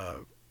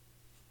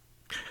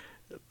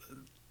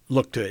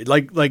look to it.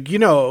 Like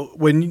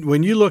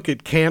when you look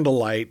at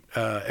candlelight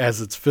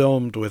as it's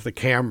filmed with a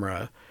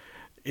camera,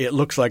 it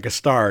looks like a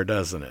star,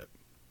 doesn't it?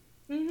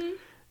 Mm-hmm.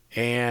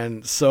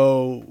 And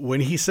so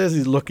when he says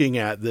he's looking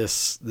at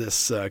this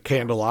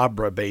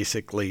candelabra,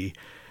 basically,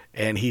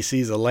 and he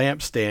sees a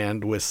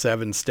lampstand with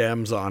 7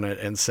 stems on it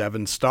and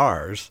 7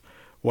 stars,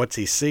 what's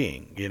he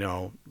seeing?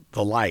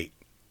 The light.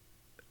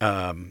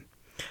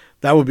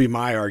 That would be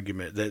my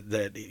argument.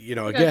 That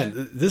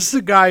again, this is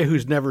a guy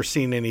who's never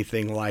seen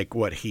anything like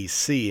what he's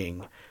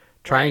seeing,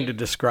 trying to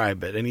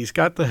describe it. And he's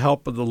got the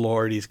help of the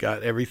Lord. He's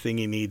got everything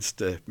he needs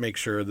to make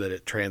sure that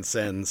it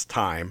transcends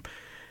time.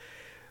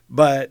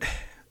 But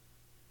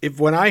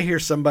when I hear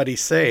somebody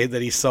say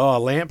that he saw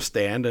a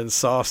lampstand and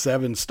saw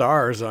 7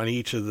 stars on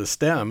each of the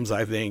stems,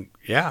 I think,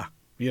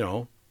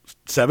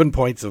 7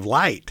 points of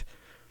light.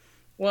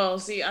 Well,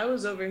 see, I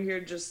was over here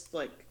just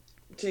like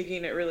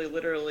taking it really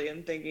literally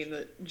and thinking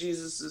that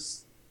Jesus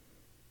is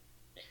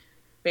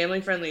family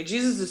friendly.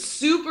 Jesus is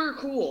super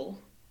cool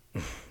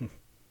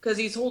because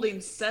he's holding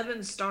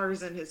 7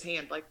 stars in his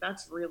hand. Like,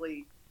 that's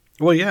really,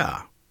 well,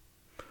 yeah,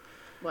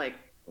 like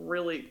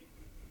really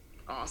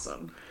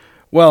awesome.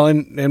 Well,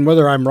 and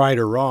whether I'm right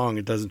or wrong,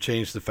 it doesn't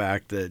change the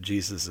fact that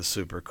Jesus is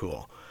super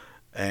cool.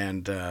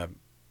 And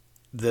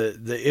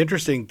the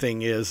interesting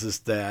thing is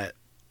that,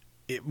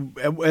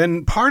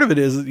 and part of it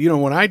is,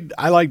 when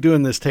I like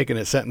doing this, taking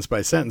it sentence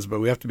by sentence,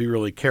 but we have to be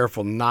really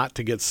careful not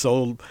to get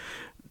so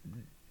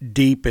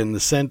deep in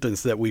the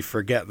sentence that we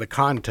forget the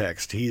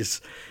context.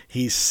 He's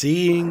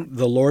seeing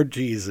the Lord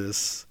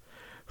Jesus,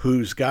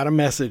 who's got a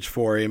message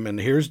for him, and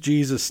here's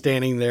Jesus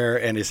standing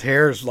there, and his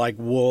hair is like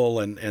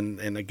wool,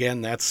 and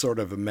again, that's sort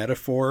of a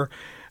metaphor.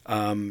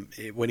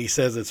 When he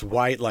says it's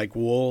white like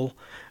wool,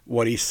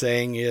 what he's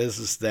saying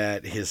is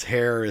that his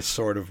hair is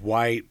sort of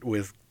white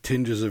with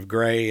tinges of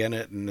gray in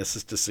it, and this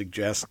is to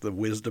suggest the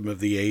wisdom of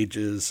the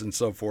ages and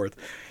so forth.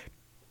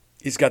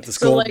 He's got this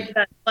gold... like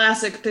that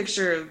classic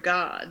picture of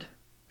God.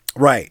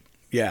 Right,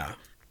 yeah.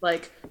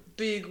 Like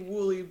big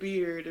woolly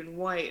beard and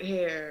white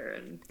hair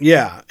and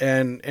yeah,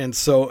 and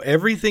so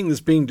everything that's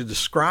being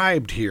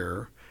described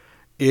here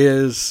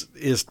is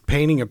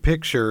painting a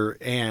picture,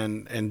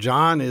 and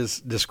John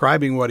is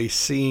describing what he's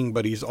seeing,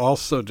 but he's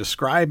also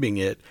describing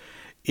it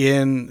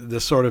in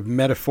the sort of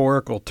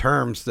metaphorical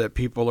terms that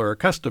people are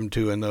accustomed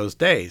to in those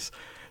days.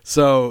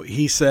 So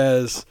he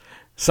says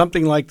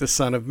something like the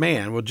Son of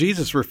Man. Well,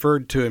 Jesus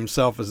referred to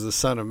himself as the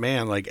Son of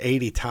Man like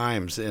 80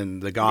 times in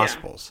the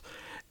Gospels.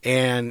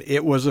 And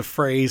it was a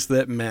phrase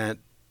that meant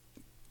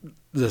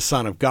the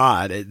Son of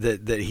God,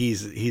 that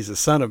he's a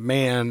Son of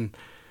Man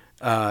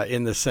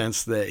in the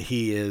sense that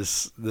he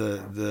is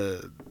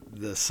the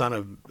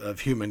son of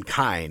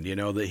humankind,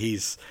 that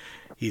he's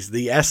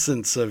the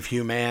essence of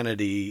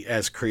humanity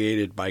as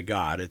created by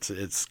God.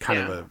 It's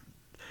kind of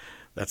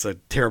that's a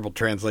terrible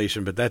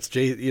translation, but that's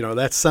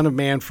that Son of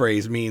Man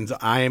phrase means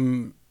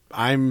I'm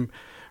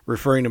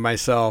referring to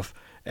myself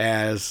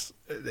as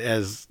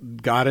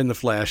God in the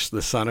flesh,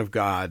 the Son of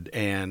God.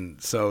 And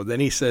so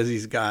then he says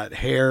he's got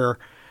hair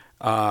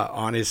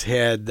on his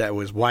head that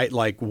was white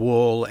like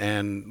wool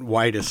and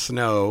white as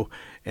snow,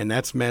 and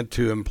that's meant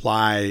to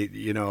imply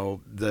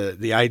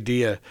the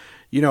idea,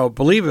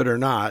 believe it or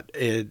not,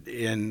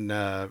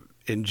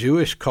 in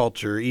Jewish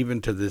culture, even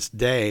to this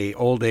day,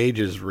 old age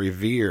is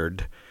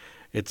revered.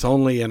 It's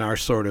only in our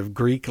sort of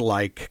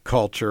Greek-like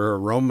culture or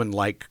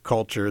Roman-like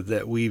culture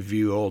that we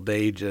view old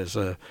age as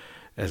a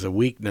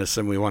weakness,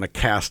 and we want to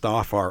cast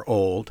off our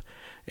old.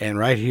 And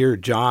right here,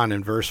 John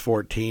in verse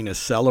 14 is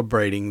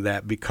celebrating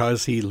that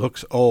because he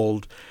looks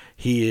old,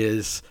 he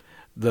is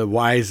the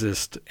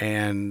wisest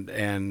and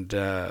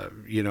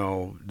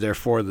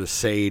therefore the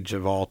sage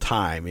of all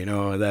time.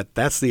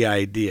 That's the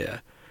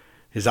idea.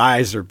 His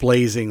eyes are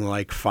blazing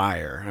like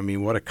fire. I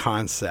mean, what a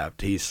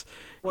concept. He's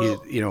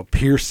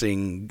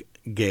piercing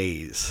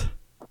gaze.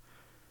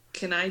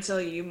 Can I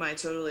tell you my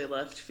totally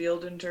left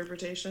field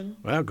interpretation?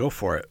 Well, go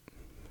for it.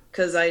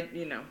 Because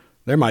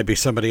There might be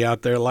somebody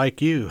out there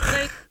like you.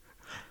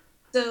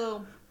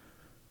 So,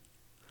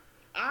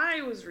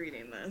 I was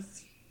reading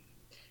this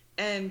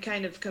and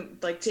kind of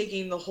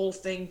taking the whole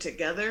thing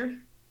together.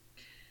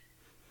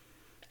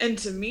 And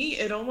to me,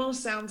 it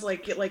almost sounds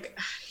like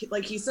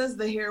he says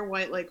the hair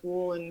white like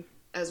wool and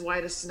as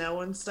white as snow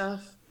and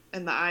stuff,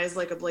 and the eyes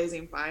like a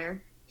blazing fire.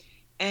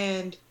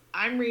 And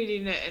I'm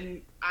reading it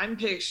and I'm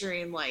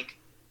picturing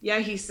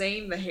he's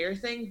saying the hair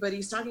thing, but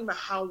he's talking about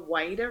how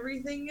white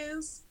everything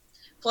is.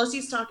 Plus,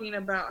 he's talking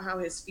about how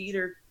his feet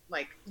are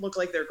look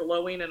like they're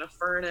glowing in a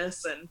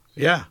furnace, and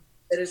that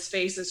his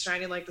face is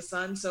shining like the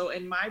sun. So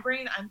in my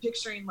brain, I'm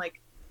picturing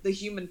the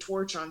Human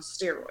Torch on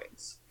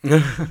steroids.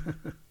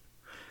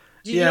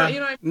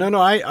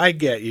 No, I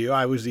get you.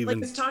 I was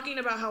even it's talking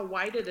about how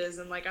white it is,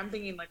 and I'm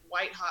thinking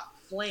white hot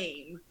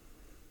flame.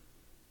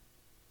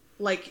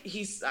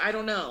 He's, I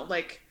don't know,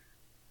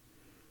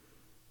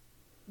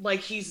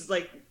 he's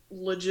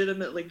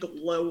legitimately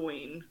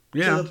glowing to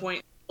the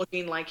point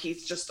looking like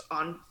he's just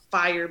on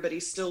fire, but he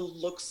still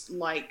looks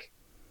like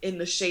in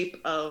the shape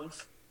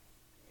of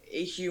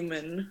a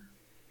human.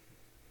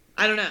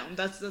 I don't know.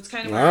 That's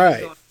kind of where I was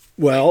going.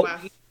 Well, wow,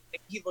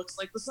 he looks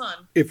like the sun.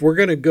 If we're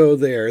going to go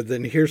there,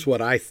 then here's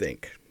what I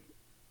think.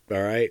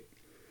 All right.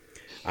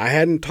 I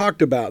hadn't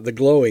talked about the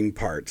glowing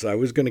parts. I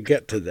was going to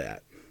get to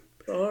that.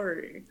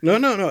 Sorry. No.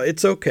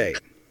 It's okay.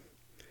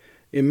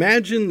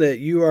 Imagine that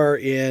you are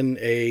in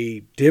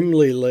a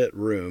dimly lit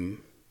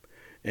room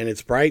and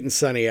it's bright and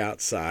sunny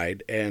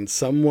outside, and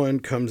someone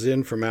comes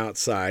in from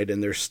outside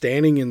and they're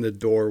standing in the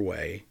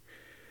doorway.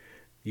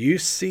 You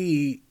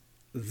see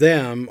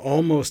them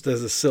almost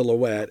as a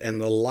silhouette,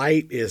 and the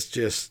light is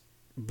just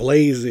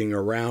blazing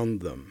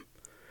around them.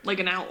 Like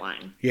an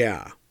outline.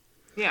 Yeah.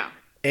 Yeah.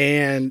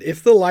 And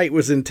if the light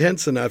was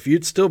intense enough,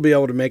 you'd still be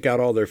able to make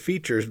out all their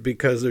features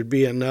because there'd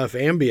be enough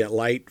ambient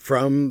light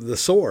from the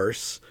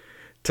source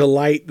to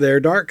light their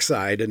dark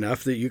side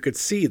enough that you could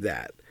see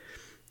that.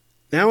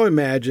 Now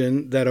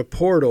imagine that a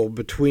portal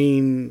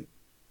between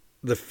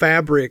the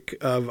fabric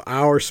of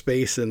our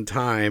space and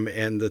time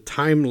and the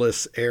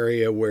timeless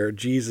area where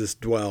Jesus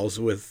dwells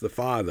with the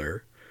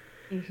Father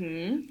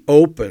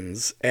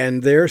opens,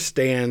 and there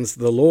stands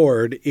the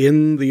Lord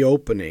in the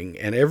opening.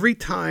 And every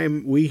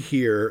time we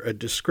hear a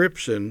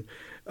description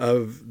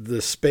of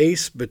the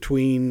space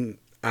between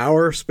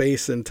our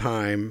space and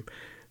time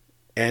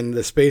and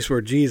the space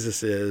where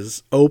Jesus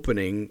is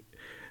opening,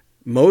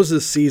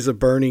 Moses sees a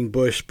burning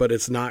bush, but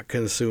it's not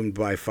consumed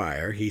by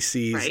fire. He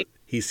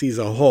sees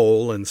a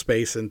hole in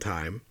space and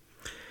time.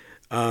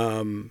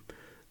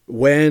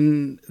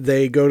 When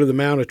they go to the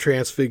Mount of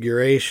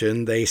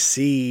Transfiguration, they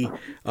see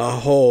a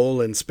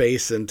hole in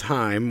space and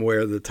time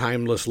where the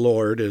timeless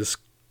Lord is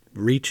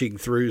reaching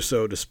through,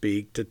 so to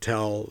speak, to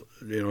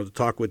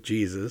talk with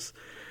Jesus.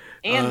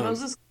 And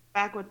Moses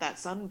back with that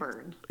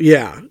sunburn.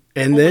 Yeah.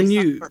 And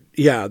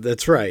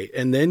that's right.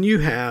 And then you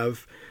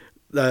have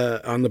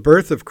on the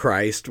birth of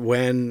Christ,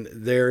 when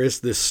there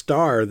is this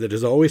star that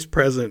is always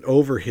present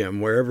over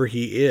him wherever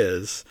he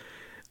is,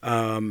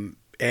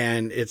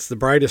 and it's the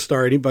brightest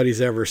star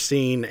anybody's ever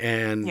seen,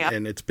 and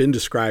it's been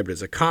described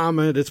as a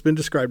comet, it's been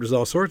described as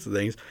all sorts of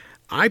things.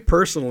 I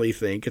personally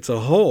think it's a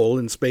hole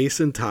in space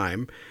and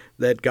time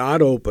that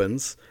God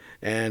opens,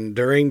 and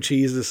during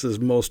Jesus's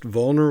most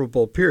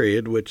vulnerable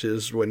period, which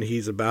is when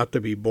he's about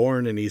to be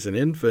born and he's an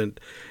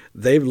infant,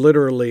 they've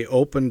literally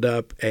opened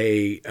up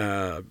a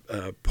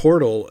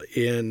portal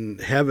in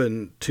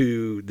heaven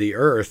to the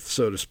earth,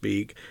 so to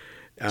speak,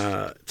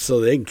 so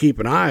they can keep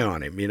an eye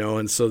on him,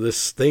 and so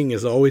this thing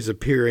is always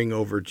appearing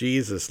over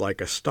Jesus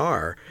like a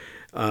star.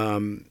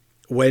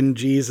 When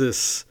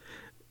Jesus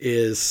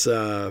is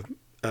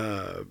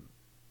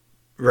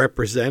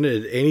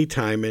represented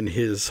anytime in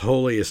his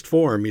holiest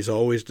form, he's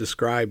always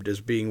described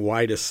as being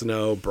white as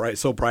snow, bright,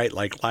 so bright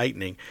like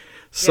lightning.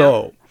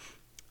 So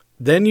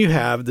then you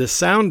have this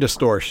sound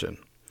distortion.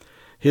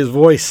 His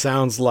voice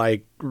sounds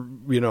like,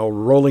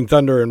 rolling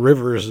thunder and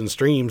rivers and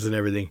streams and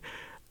everything.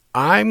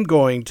 I'm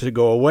going to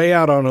go way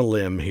out on a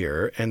limb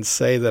here and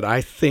say that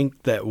I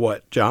think that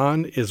what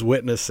John is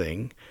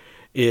witnessing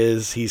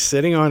is he's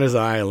sitting on his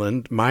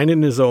island,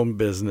 minding his own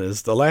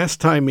business. The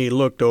last time he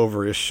looked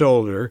over his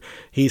shoulder,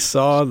 he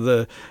saw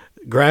the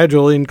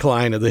gradual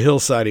incline of the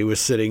hillside he was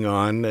sitting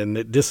on, and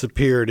it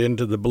disappeared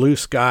into the blue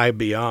sky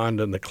beyond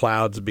and the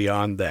clouds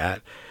beyond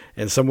that.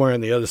 And somewhere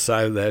on the other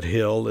side of that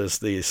hill is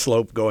the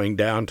slope going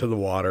down to the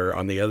water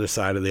on the other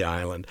side of the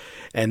island.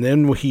 And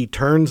then he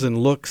turns and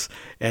looks,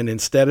 and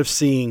instead of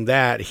seeing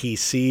that, he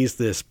sees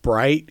this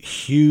bright,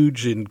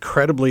 huge,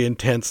 incredibly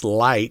intense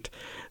light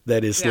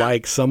that is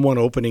like someone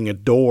opening a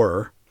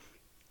door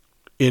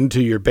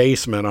into your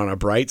basement on a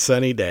bright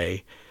sunny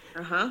day.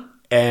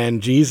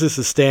 And Jesus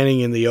is standing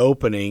in the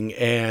opening,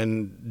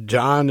 and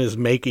John is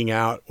making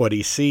out what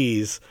he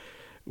sees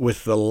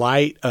with the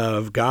light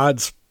of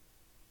God's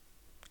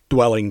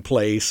dwelling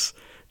place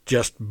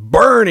just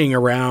burning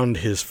around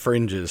his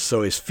fringes.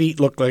 So his feet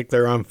look like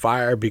they're on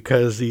fire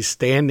because he's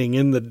standing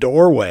in the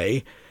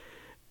doorway,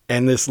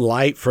 and this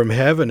light from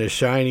heaven is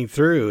shining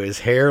through. His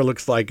hair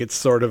looks like it's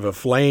sort of a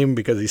flame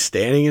because he's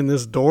standing in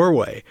this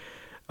doorway.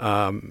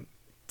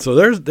 So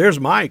there's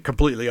my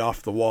completely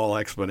off the wall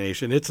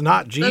explanation. It's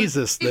not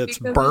Jesus that's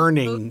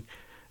burning.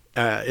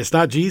 It's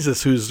not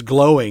Jesus who's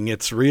glowing.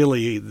 It's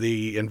really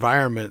the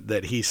environment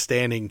that he's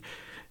standing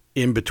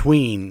in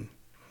between.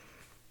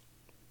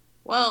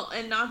 Well,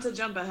 and not to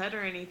jump ahead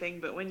or anything,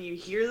 but when you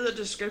hear the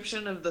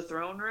description of the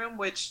throne room,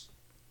 which,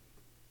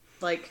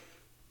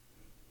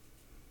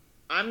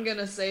 I'm going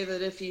to say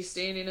that if he's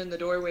standing in the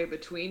doorway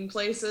between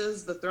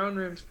places, the throne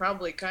room's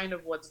probably kind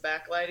of what's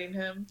backlighting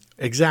him.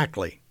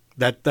 Exactly.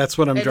 That's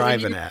what I'm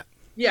driving at.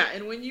 Yeah,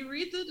 and when you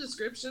read the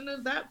description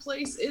of that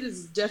place, it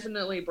is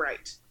definitely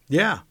bright.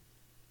 Yeah.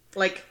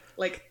 Like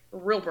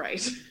real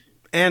bright.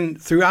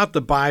 And throughout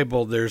the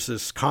Bible, there's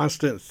this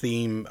constant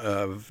theme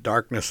of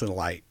darkness and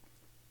light.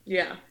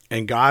 Yeah.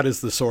 And God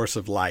is the source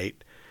of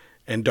light,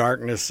 and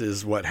darkness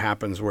is what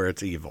happens where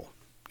it's evil,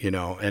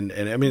 and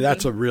I mean,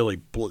 that's a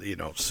really,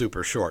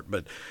 super short,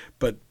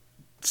 but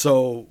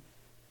so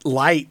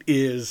light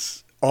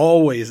is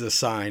always a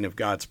sign of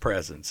God's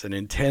presence, an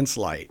intense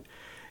light.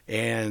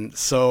 And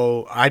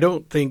so I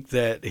don't think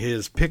that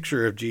his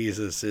picture of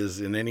Jesus is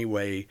in any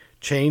way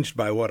changed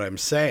by what I'm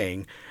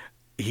saying.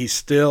 He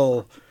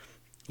still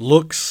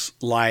looks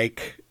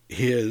like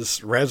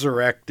his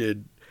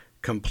resurrected,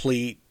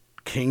 complete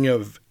king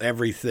of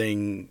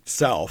everything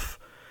self.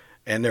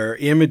 And there are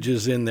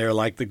images in there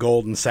like the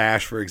golden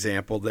sash, for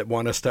example, that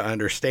want us to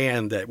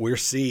understand that we're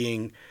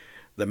seeing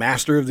the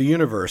master of the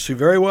universe, who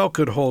very well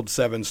could hold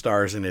 7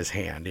 stars in his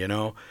hand,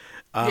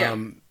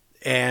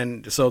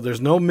 And so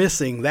there's no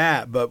missing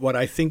that. But what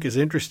I think is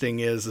interesting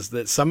is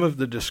that some of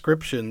the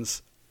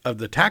descriptions of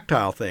the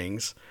tactile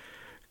things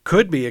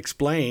could be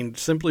explained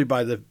simply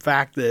by the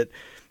fact that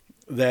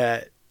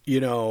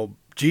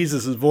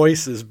Jesus'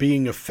 voice is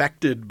being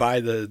affected by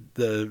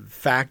the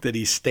fact that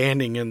he's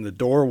standing in the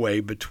doorway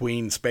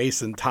between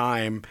space and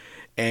time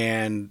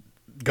and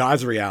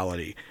God's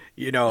reality,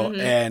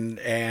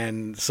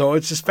 and so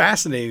it's just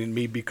fascinating to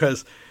me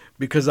because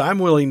I'm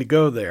willing to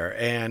go there,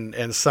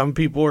 and some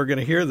people are going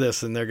to hear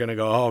this and they're going to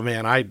go, oh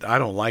man, I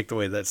don't like the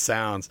way that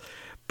sounds.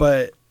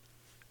 But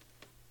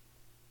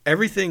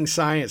everything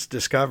science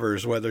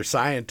discovers, whether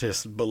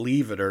scientists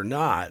believe it or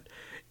not,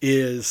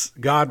 is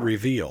God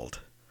revealed.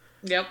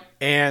 Yep.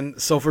 And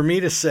so for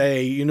me to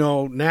say,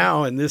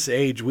 now in this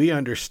age, we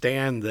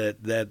understand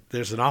that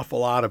there's an awful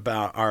lot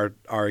about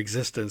our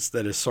existence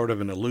that is sort of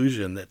an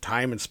illusion, that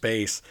time and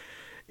space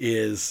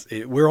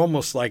we're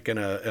almost like in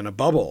a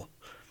bubble,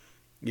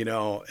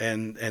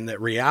 and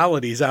that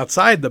reality is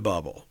outside the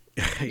bubble,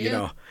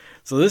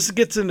 So this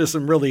gets into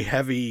some really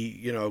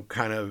heavy,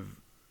 kind of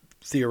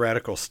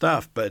theoretical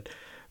stuff. But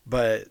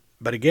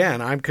again,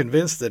 I'm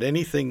convinced that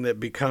anything that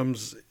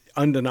becomes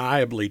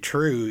undeniably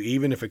true,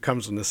 even if it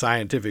comes from the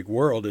scientific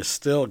world, is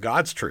still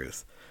God's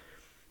truth.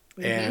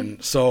 Mm-hmm.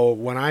 And so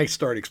when I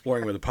start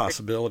exploring with the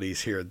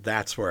possibilities here,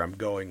 that's where I'm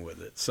going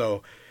with it.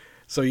 So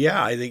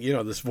yeah, I think,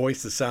 this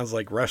voice that sounds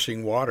like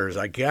rushing waters,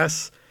 I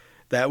guess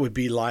that would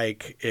be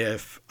like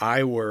if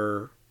I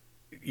were,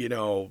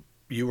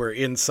 you were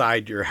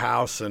inside your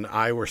house and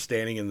I were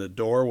standing in the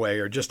doorway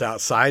or just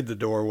outside the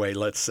doorway,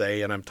 let's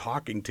say, and I'm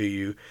talking to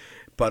you.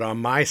 But on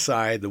my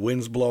side, the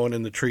wind's blowing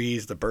in the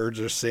trees, the birds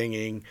are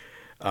singing,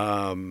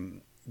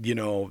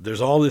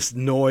 there's all this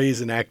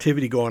noise and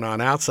activity going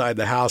on outside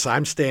the house.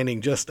 I'm standing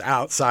just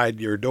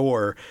outside your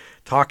door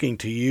talking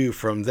to you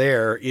from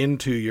there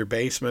into your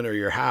basement or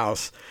your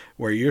house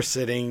where you're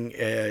sitting,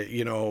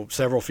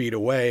 several feet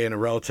away in a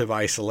relative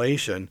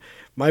isolation,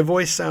 my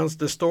voice sounds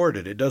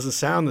distorted. It doesn't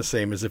sound the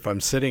same as if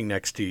I'm sitting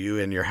next to you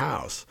in your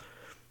house.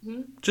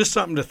 Just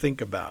something to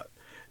think about.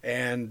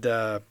 And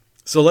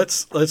so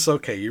let's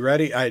okay, you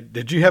ready?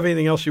 Did you have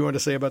anything else you want to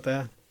say about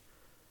that?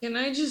 Can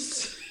I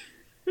just?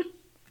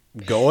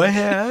 Go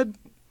ahead.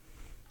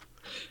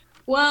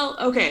 Well,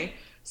 okay.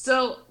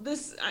 So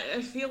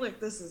I feel like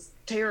this is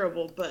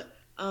terrible, but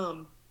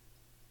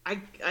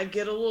I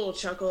get a little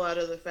chuckle out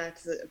of the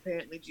fact that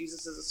apparently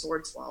Jesus is a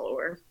sword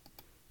swallower.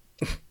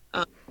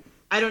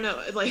 I don't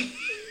know, like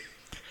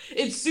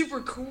it's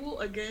super cool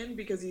again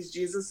because he's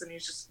Jesus and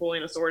he's just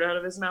pulling a sword out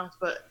of his mouth,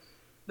 but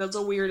that's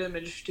a weird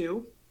image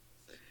too.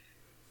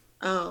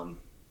 And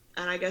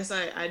I guess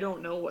I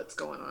don't know what's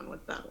going on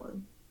with that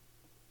one.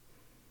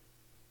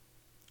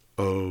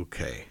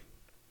 Okay.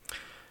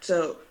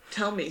 So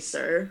tell me,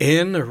 sir.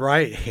 In the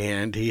right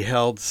hand, he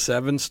held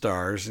 7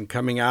 stars, and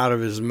coming out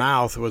of his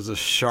mouth was a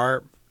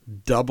sharp,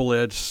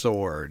 double-edged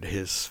sword.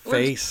 His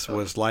face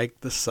was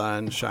like the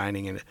sun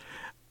shining in it.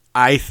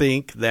 I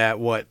think that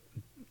what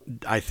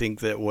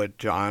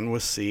John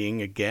was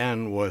seeing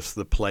again was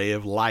the play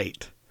of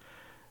light.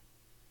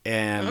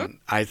 And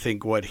I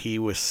think what he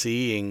was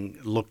seeing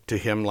looked to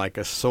him like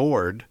a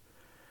sword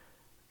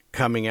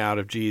coming out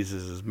of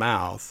Jesus'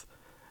 mouth.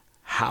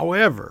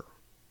 However,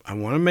 I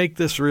want to make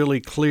this really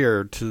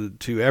clear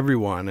to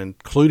everyone,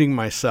 including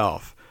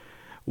myself.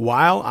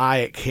 While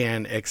I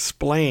can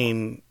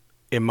explain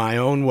in my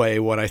own way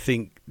what I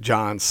think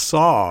John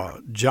saw,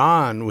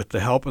 John, with the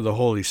help of the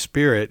Holy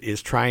Spirit,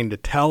 is trying to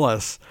tell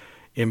us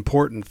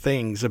important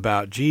things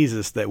about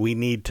Jesus that we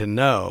need to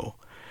know.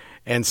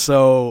 And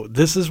so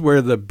this is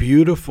where the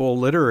beautiful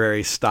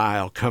literary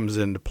style comes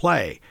into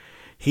play.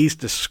 He's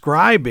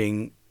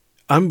describing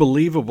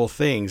unbelievable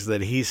things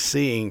that he's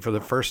seeing for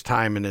the first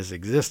time in his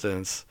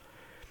existence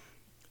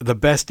the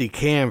best he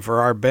can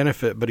for our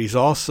benefit, but he's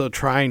also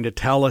trying to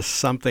tell us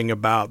something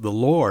about the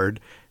Lord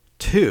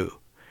too.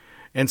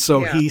 And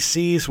so he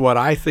sees what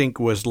I think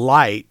was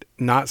light,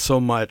 not so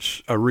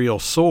much a real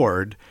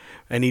sword,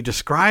 and he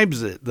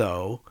describes it,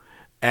 though,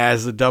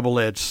 as a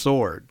double-edged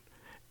sword.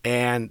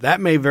 And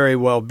that may very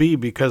well be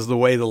because the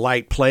way the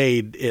light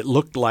played, it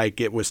looked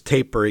like it was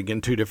tapering in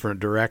 2 different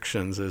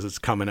directions as it's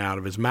coming out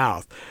of his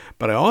mouth.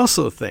 But I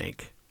also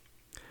think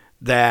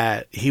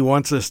that he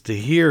wants us to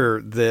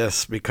hear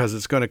this because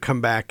it's going to come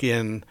back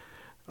in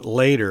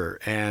later.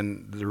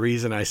 And the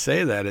reason I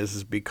say that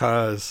is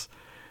because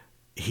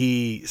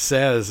he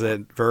says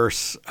at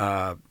verse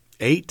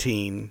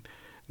 18,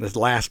 the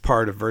last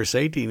part of verse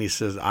 18, he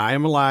says, I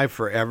am alive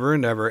forever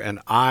and ever, and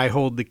I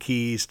hold the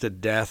keys to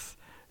death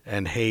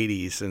and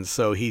Hades. And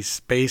so he's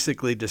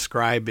basically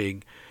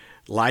describing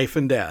life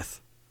and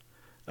death,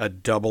 a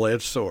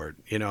double-edged sword.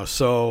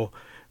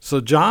 So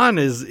John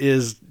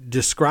is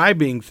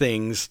describing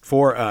things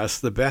for us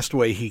the best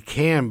way he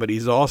can, but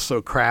he's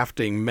also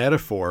crafting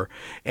metaphor.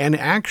 And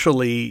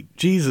actually,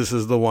 Jesus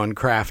is the one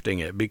crafting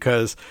it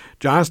because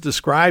John's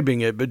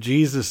describing it, but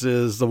Jesus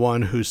is the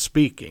one who's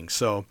speaking.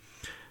 So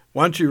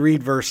why don't you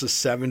read verses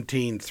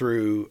 17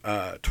 through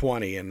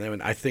 20, and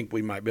then I think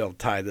we might be able to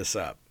tie this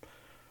up.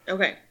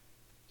 Okay.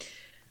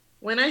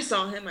 When I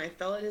saw him, I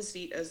fell at his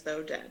feet as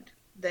though dead.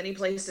 Then he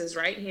placed his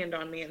right hand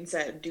on me and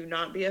said, Do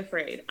not be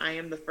afraid. I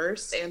am the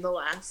first and the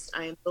last.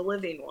 I am the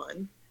living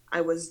one.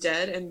 I was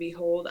dead, and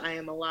behold, I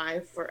am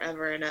alive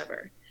forever and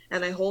ever.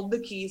 And I hold the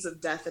keys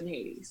of death and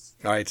Hades.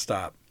 All right,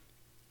 stop.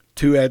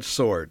 2-edged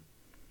sword.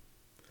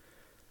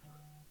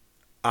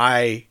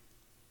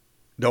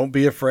 Don't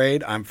be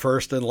afraid. I'm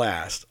first and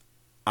last.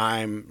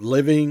 I'm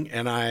living,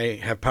 and I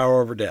have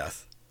power over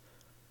death.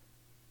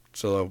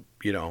 So,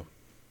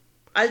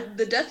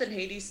 The death and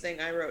Hades thing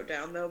I wrote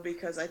down, though,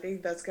 because I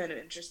think that's kind of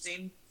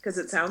interesting, because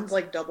it sounds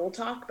like double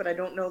talk, but I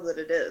don't know that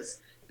it is.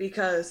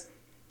 Because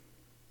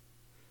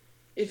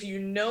if you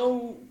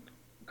know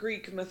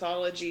Greek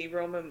mythology,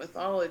 Roman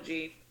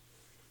mythology,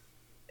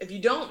 if you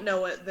don't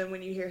know it, then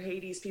when you hear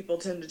Hades, people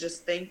tend to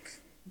just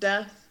think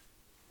death.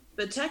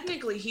 But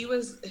technically, he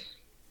was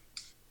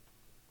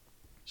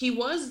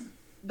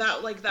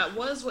that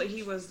was what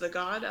he was the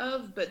god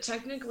of, but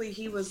technically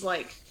he was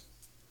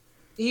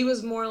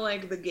more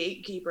like the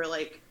gatekeeper,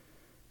 like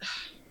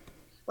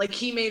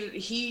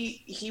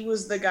he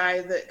was the guy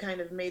that kind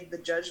of made the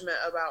judgment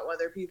about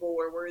whether people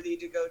were worthy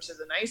to go to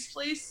the nice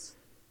place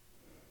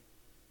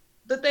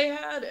that they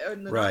had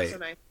and the not so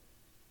nice.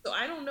 So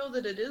I don't know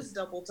that it is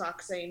double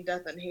talk saying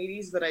death and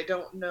Hades, but I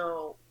don't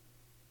know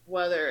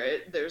whether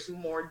there's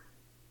more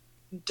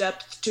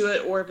depth to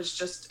it or if it's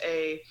just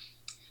a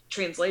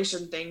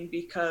translation thing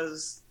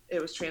because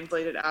it was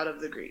translated out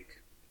of the Greek.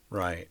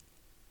 Right.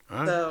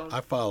 So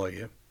I follow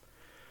you.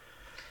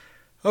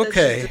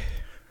 Okay.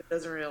 It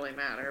doesn't really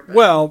matter. But.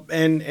 Well,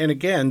 and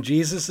again,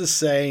 Jesus is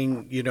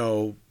saying,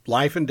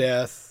 life and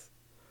death.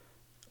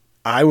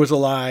 I was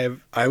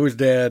alive. I was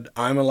dead.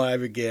 I'm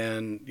alive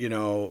again.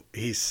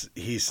 He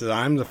said,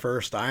 I'm the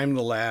first. I'm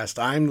the last.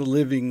 I'm the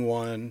living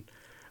one.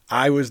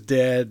 I was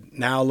dead.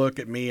 Now look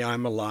at me.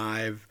 I'm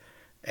alive.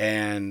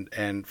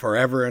 And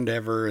forever and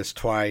ever is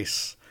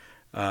twice.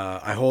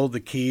 I hold the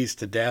keys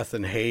to death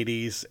and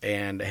Hades,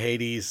 and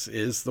Hades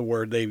is the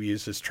word they've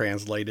used as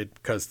translated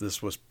because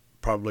this was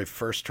probably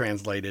first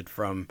translated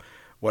from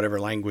whatever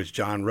language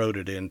John wrote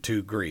it in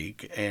to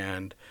Greek,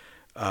 and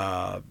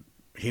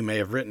he may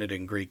have written it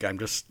in Greek. I'm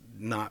just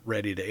not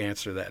ready to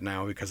answer that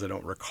now because I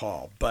don't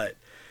recall. But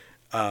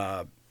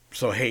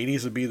so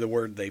Hades would be the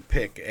word they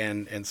pick,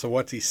 and so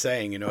what's he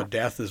saying?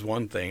 Death is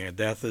one thing, and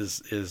death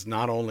is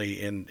not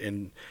only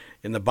in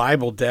the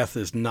Bible, death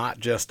is not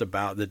just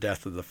about the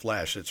death of the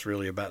flesh. It's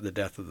really about the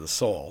death of the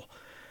soul.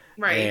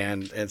 Right.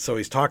 And so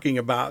he's talking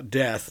about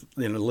death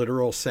in a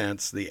literal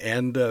sense, the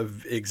end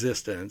of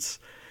existence,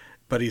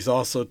 but he's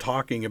also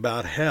talking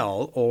about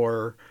hell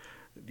or,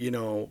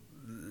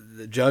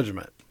 the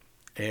judgment.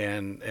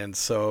 And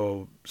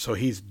so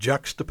he's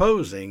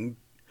juxtaposing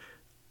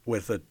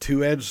with a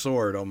two-edged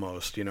sword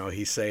almost.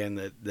 He's saying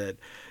that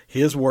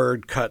his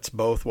word cuts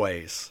both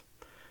ways.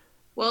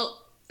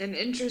 Well, and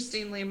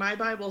interestingly, my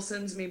Bible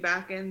sends me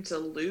back into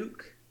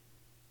Luke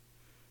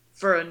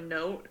for a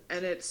note,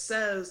 and it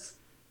says,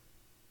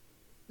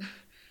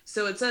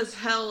 so it says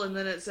hell, and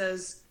then it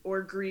says,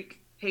 or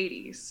Greek,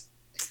 Hades.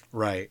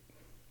 Right.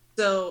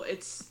 So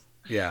it's...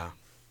 Yeah.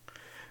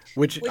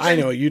 Which I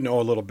know you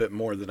know a little bit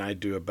more than I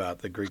do about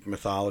the Greek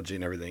mythology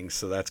and everything,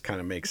 so that's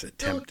kind of makes it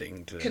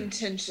tempting to...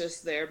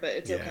 contentious there, but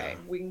it's okay.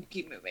 We can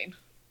keep moving.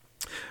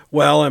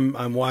 Well,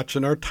 I'm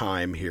watching our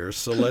time here,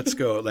 so let's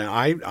go. Now,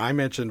 I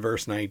mentioned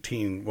verse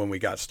 19 when we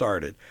got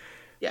started.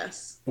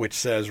 Yes. Which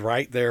says,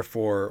 "Write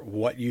therefore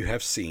what you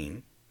have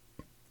seen,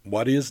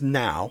 what is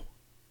now,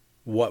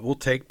 what will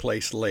take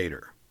place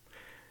later."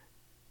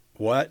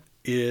 What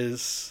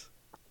is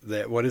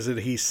it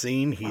he's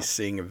seen? He's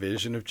seeing a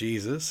vision of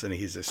Jesus, and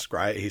he's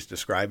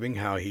describing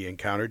how he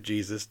encountered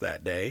Jesus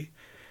that day.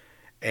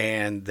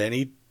 And then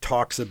he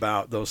talks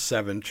about those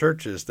 7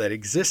 churches that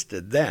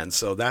existed then.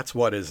 So that's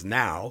what is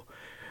now.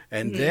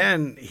 And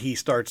then he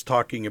starts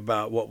talking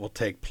about what will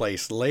take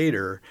place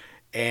later.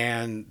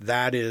 And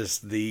that is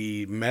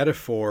the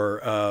metaphor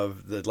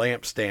of the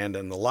lampstand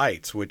and the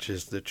lights, which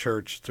is the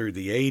church through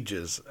the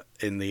ages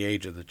in the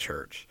age of the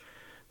church.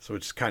 So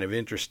it's kind of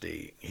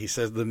interesting. He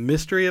says, the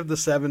mystery of the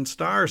 7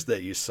 stars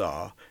that you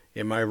saw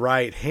in my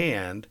right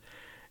hand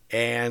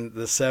and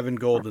the 7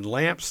 golden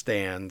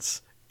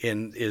lampstands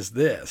is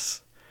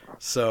this.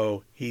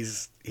 So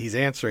he's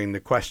answering the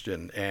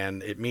question,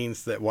 and it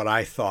means that what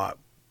I thought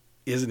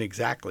isn't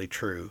exactly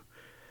true,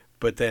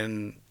 but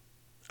then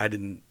I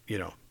didn't,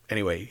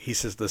 Anyway, he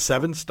says the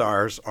 7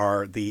 stars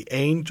are the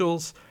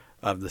angels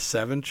of the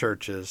 7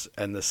 churches,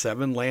 and the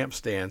 7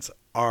 lampstands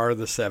are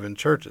the 7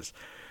 churches.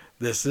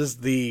 This is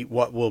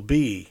what will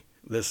be.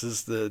 This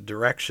is the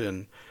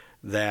direction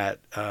that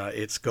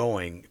it's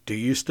going. Do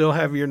you still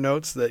have your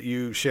notes that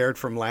you shared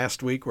from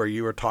last week where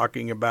you were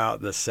talking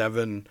about the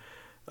 7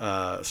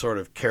 sort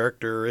of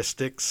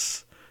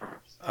characteristics?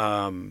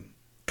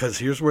 Because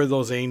here's where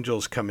those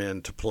angels come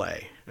into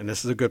play, and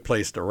this is a good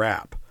place to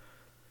wrap.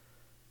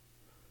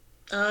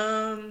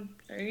 Are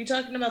you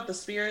talking about the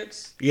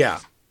spirits? Yeah.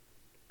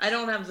 I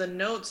don't have the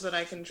notes, but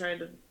I can try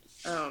to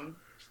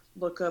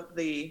look up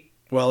the...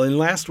 Well, in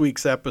last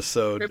week's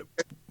episode,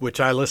 which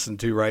I listened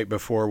to right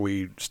before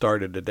we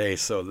started today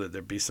so that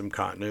there'd be some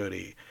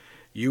continuity,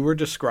 you were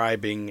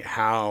describing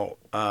how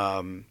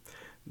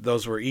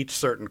those were each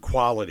certain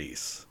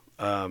qualities.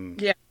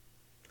 Yeah.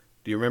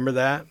 Do you remember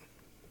that?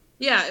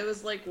 Yeah, it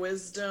was like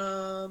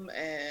wisdom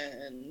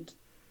and...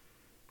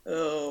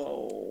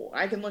 Oh,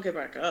 I can look it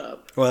back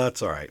up. Well,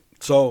 that's all right.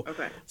 So,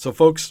 Okay. So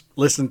folks,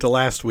 listen to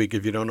last week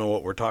if you don't know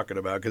what we're talking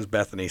about, because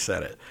Bethany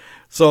said it.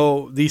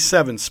 So these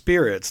 7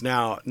 spirits.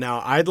 Now,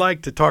 I'd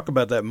like to talk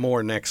about that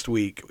more next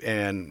week,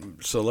 and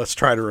so let's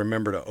try to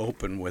remember to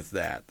open with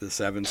that, the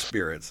 7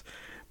 spirits,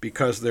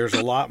 because there's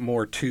a lot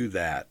more to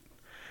that,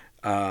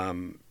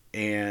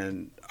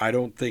 and I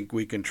don't think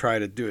we can try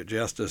to do it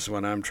justice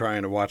when I'm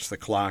trying to watch the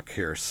clock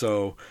here.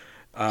 So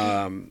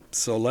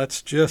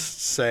let's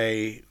just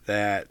say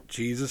that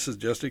Jesus has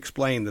just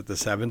explained that the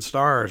 7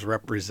 stars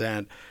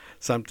represent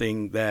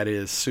something that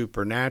is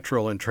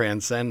supernatural and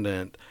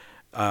transcendent,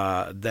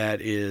 that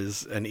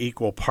is an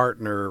equal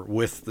partner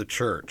with the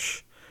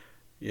church.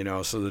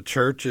 So the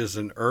church is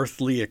an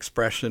earthly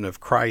expression of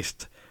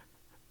Christ,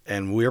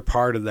 and we're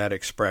part of that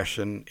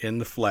expression in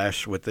the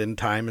flesh within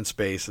time and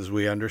space as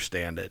we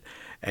understand it.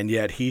 And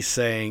yet he's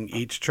saying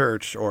each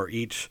church or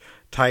each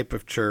type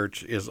of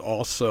church is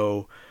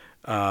also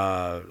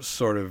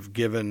sort of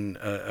given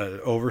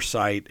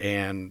oversight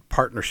and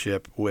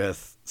partnership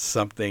with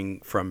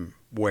something from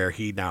where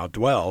he now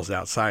dwells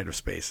outside of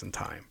space and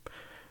time.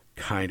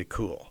 Kind of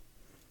cool.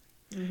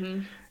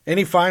 Mm-hmm.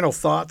 Any final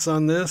thoughts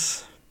on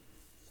this?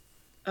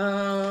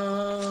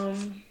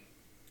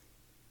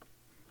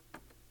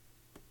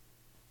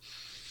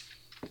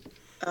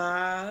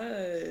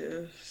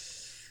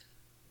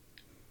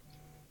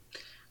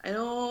 I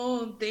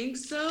don't think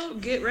so.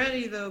 Get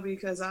ready though,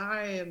 because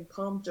I am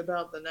pumped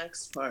about the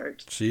next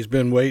part. She's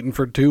been waiting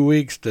for 2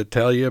 weeks to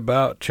tell you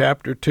about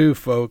chapter 2,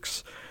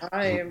 folks.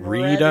 I am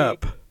Read ready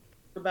up.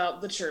 about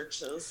the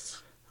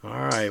churches. All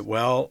right.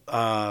 Well,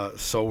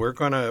 so we're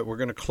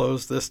gonna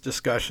close this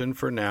discussion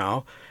for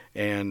now.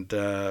 And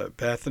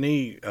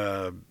Bethany,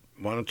 why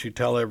don't you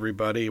tell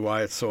everybody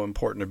why it's so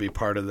important to be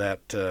part of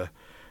that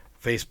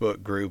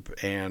Facebook group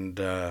and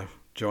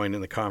join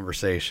in the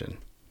conversation?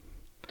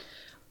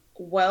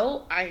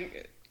 Well,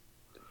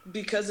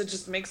 because it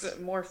just makes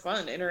it more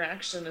fun.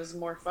 Interaction is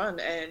more fun,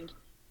 and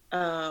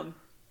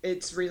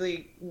it's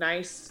really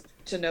nice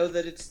to know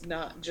that it's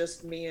not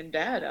just me and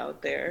Dad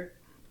out there.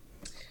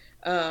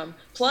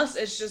 Plus,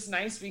 it's just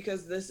nice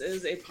because this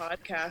is a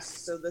podcast,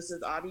 so this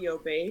is audio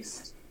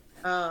based.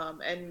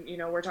 And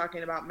we're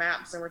talking about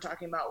maps and we're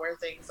talking about where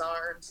things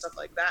are and stuff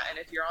like that. And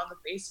if you're on the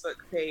Facebook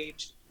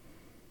page,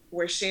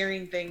 we're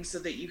sharing things so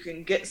that you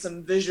can get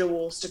some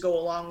visuals to go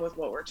along with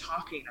what we're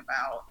talking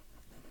about.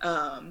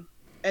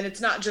 And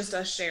it's not just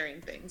us sharing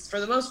things. For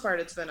the most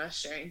part, it's been us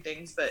sharing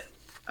things, but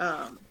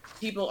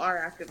people are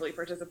actively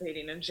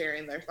participating and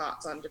sharing their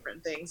thoughts on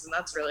different things, and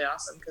that's really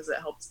awesome because it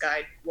helps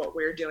guide what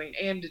we're doing,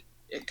 and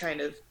it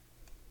kind of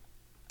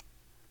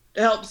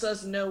helps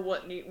us know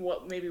what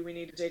maybe we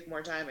need to take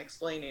more time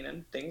explaining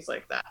and things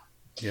like that.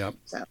 Yep.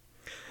 So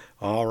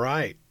All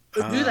right.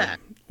 let's do that.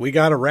 We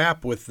got to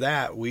wrap with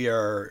that. We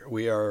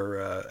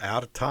are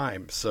out of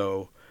time.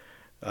 So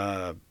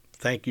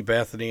thank you,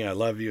 Bethany. I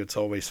love you. It's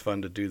always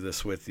fun to do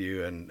this with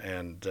you,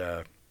 and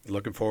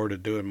looking forward to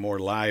doing more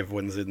live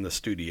ones in the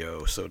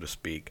studio, so to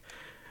speak.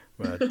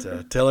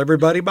 But tell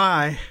everybody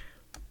bye.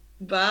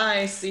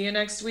 Bye. See you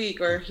next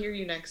week, or hear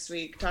you next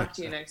week. Talk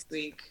to you next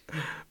week.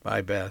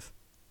 Bye, Beth.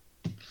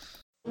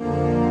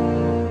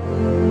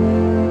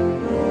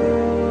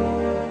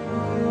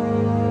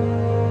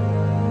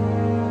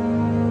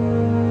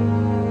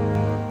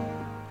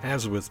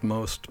 As with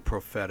most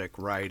prophetic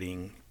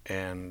writing,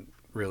 and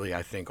really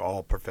I think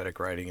all prophetic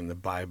writing in the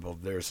Bible,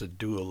 there's a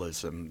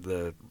dualism.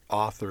 The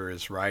author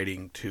is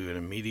writing to an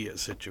immediate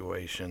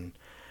situation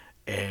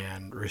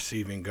and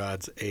receiving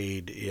God's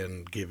aid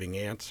in giving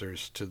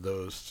answers to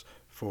those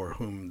for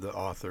whom the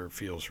author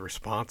feels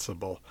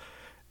responsible.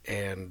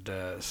 And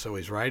so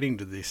he's writing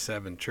to these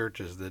 7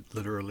 churches that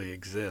literally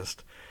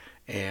exist.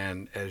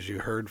 And as you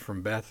heard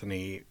from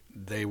Bethany,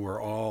 they were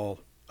all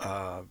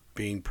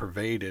being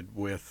pervaded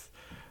with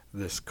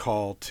this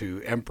call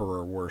to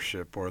emperor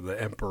worship, or the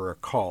emperor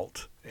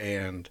cult.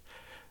 And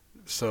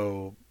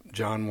so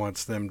John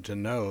wants them to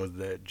know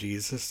that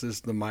Jesus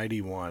is the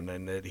mighty one,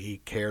 and that he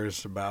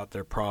cares about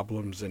their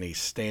problems, and he's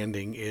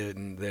standing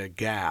in the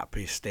gap.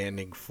 He's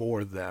standing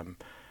for them.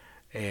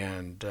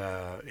 And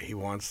he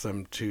wants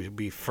them to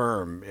be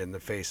firm in the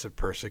face of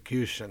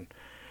persecution.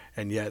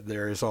 And yet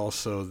there is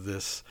also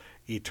this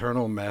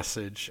eternal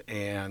message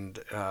and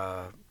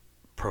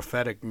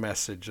prophetic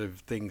message of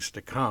things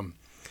to come.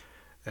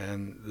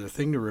 And the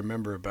thing to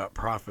remember about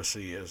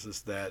prophecy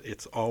is that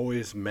it's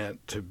always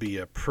meant to be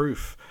a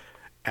proof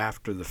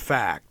after the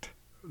fact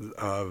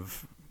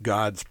of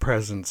God's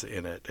presence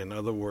in it. In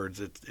other words,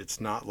 it's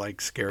not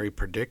like scary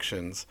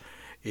predictions.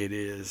 It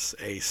is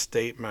a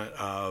statement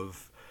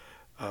of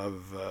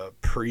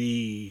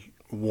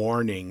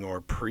pre-warning or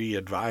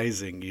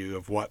pre-advising you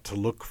of what to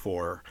look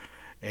for.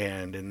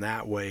 And in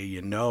that way,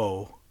 you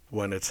know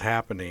when it's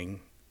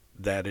happening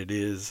that it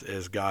is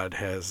as God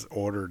has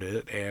ordered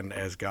it and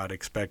as God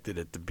expected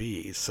it to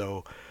be.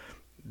 So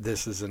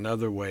this is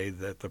another way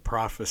that the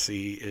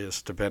prophecy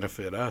is to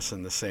benefit us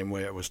in the same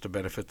way it was to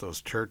benefit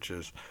those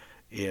churches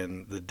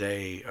in the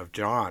day of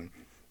John.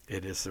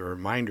 It is a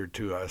reminder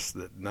to us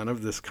that none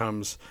of this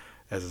comes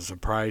as a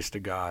surprise to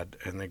God,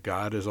 and that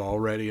God is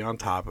already on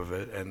top of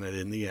it, and that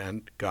in the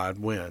end, God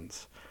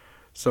wins.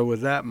 So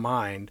with that in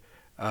mind,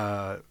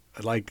 I'd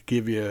like to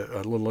give you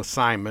a little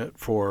assignment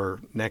for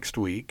next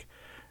week.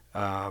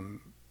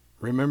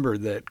 Remember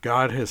that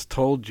God has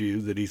told you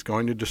that he's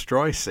going to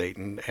destroy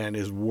Satan and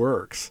his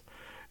works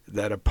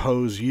that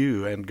oppose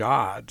you and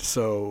God.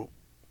 So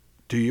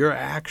do your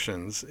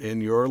actions in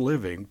your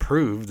living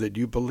prove that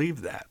you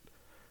believe that?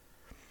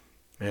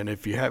 And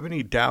if you have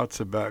any doubts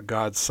about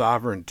God's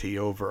sovereignty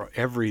over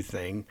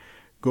everything,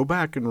 go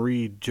back and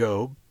read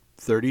Job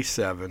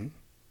 37,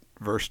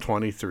 verse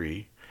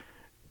 23,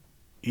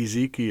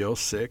 Ezekiel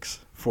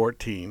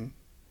 6:14,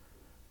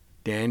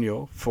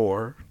 Daniel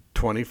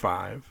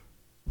 4:25,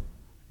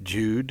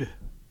 Jude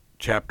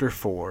chapter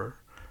 4,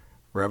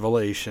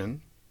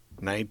 Revelation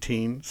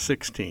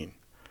 19:16.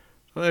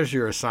 So there's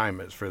your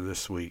assignments for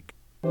this week.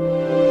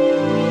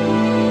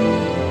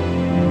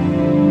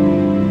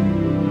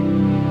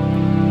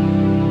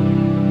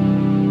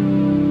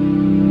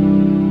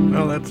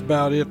 Well, that's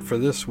about it for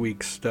this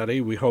week's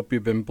study. We hope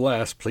you've been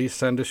blessed. Please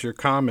send us your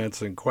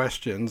comments and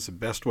questions. The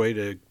best way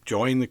to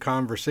join the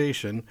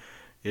conversation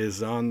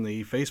is on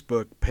the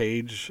Facebook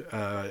page,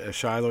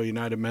 Shiloh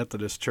United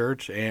Methodist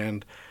Church,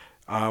 and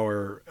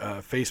our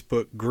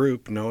Facebook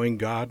group, Knowing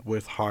God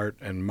with Heart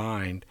and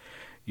Mind.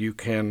 You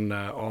can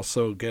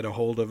also get a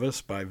hold of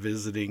us by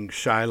visiting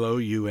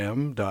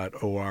shilohum.org.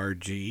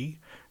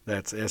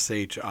 That's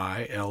SHILOHUM.org.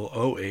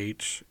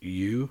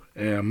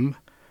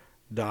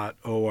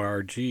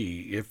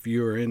 If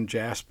you're in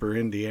Jasper,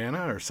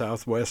 Indiana, or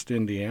Southwest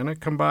Indiana,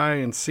 come by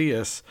and see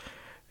us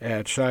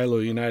at Shiloh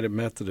United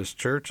Methodist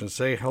Church and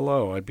say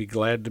hello. I'd be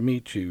glad to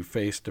meet you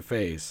face to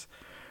face.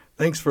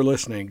 Thanks for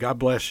listening. God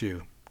bless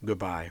you.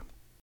 Goodbye.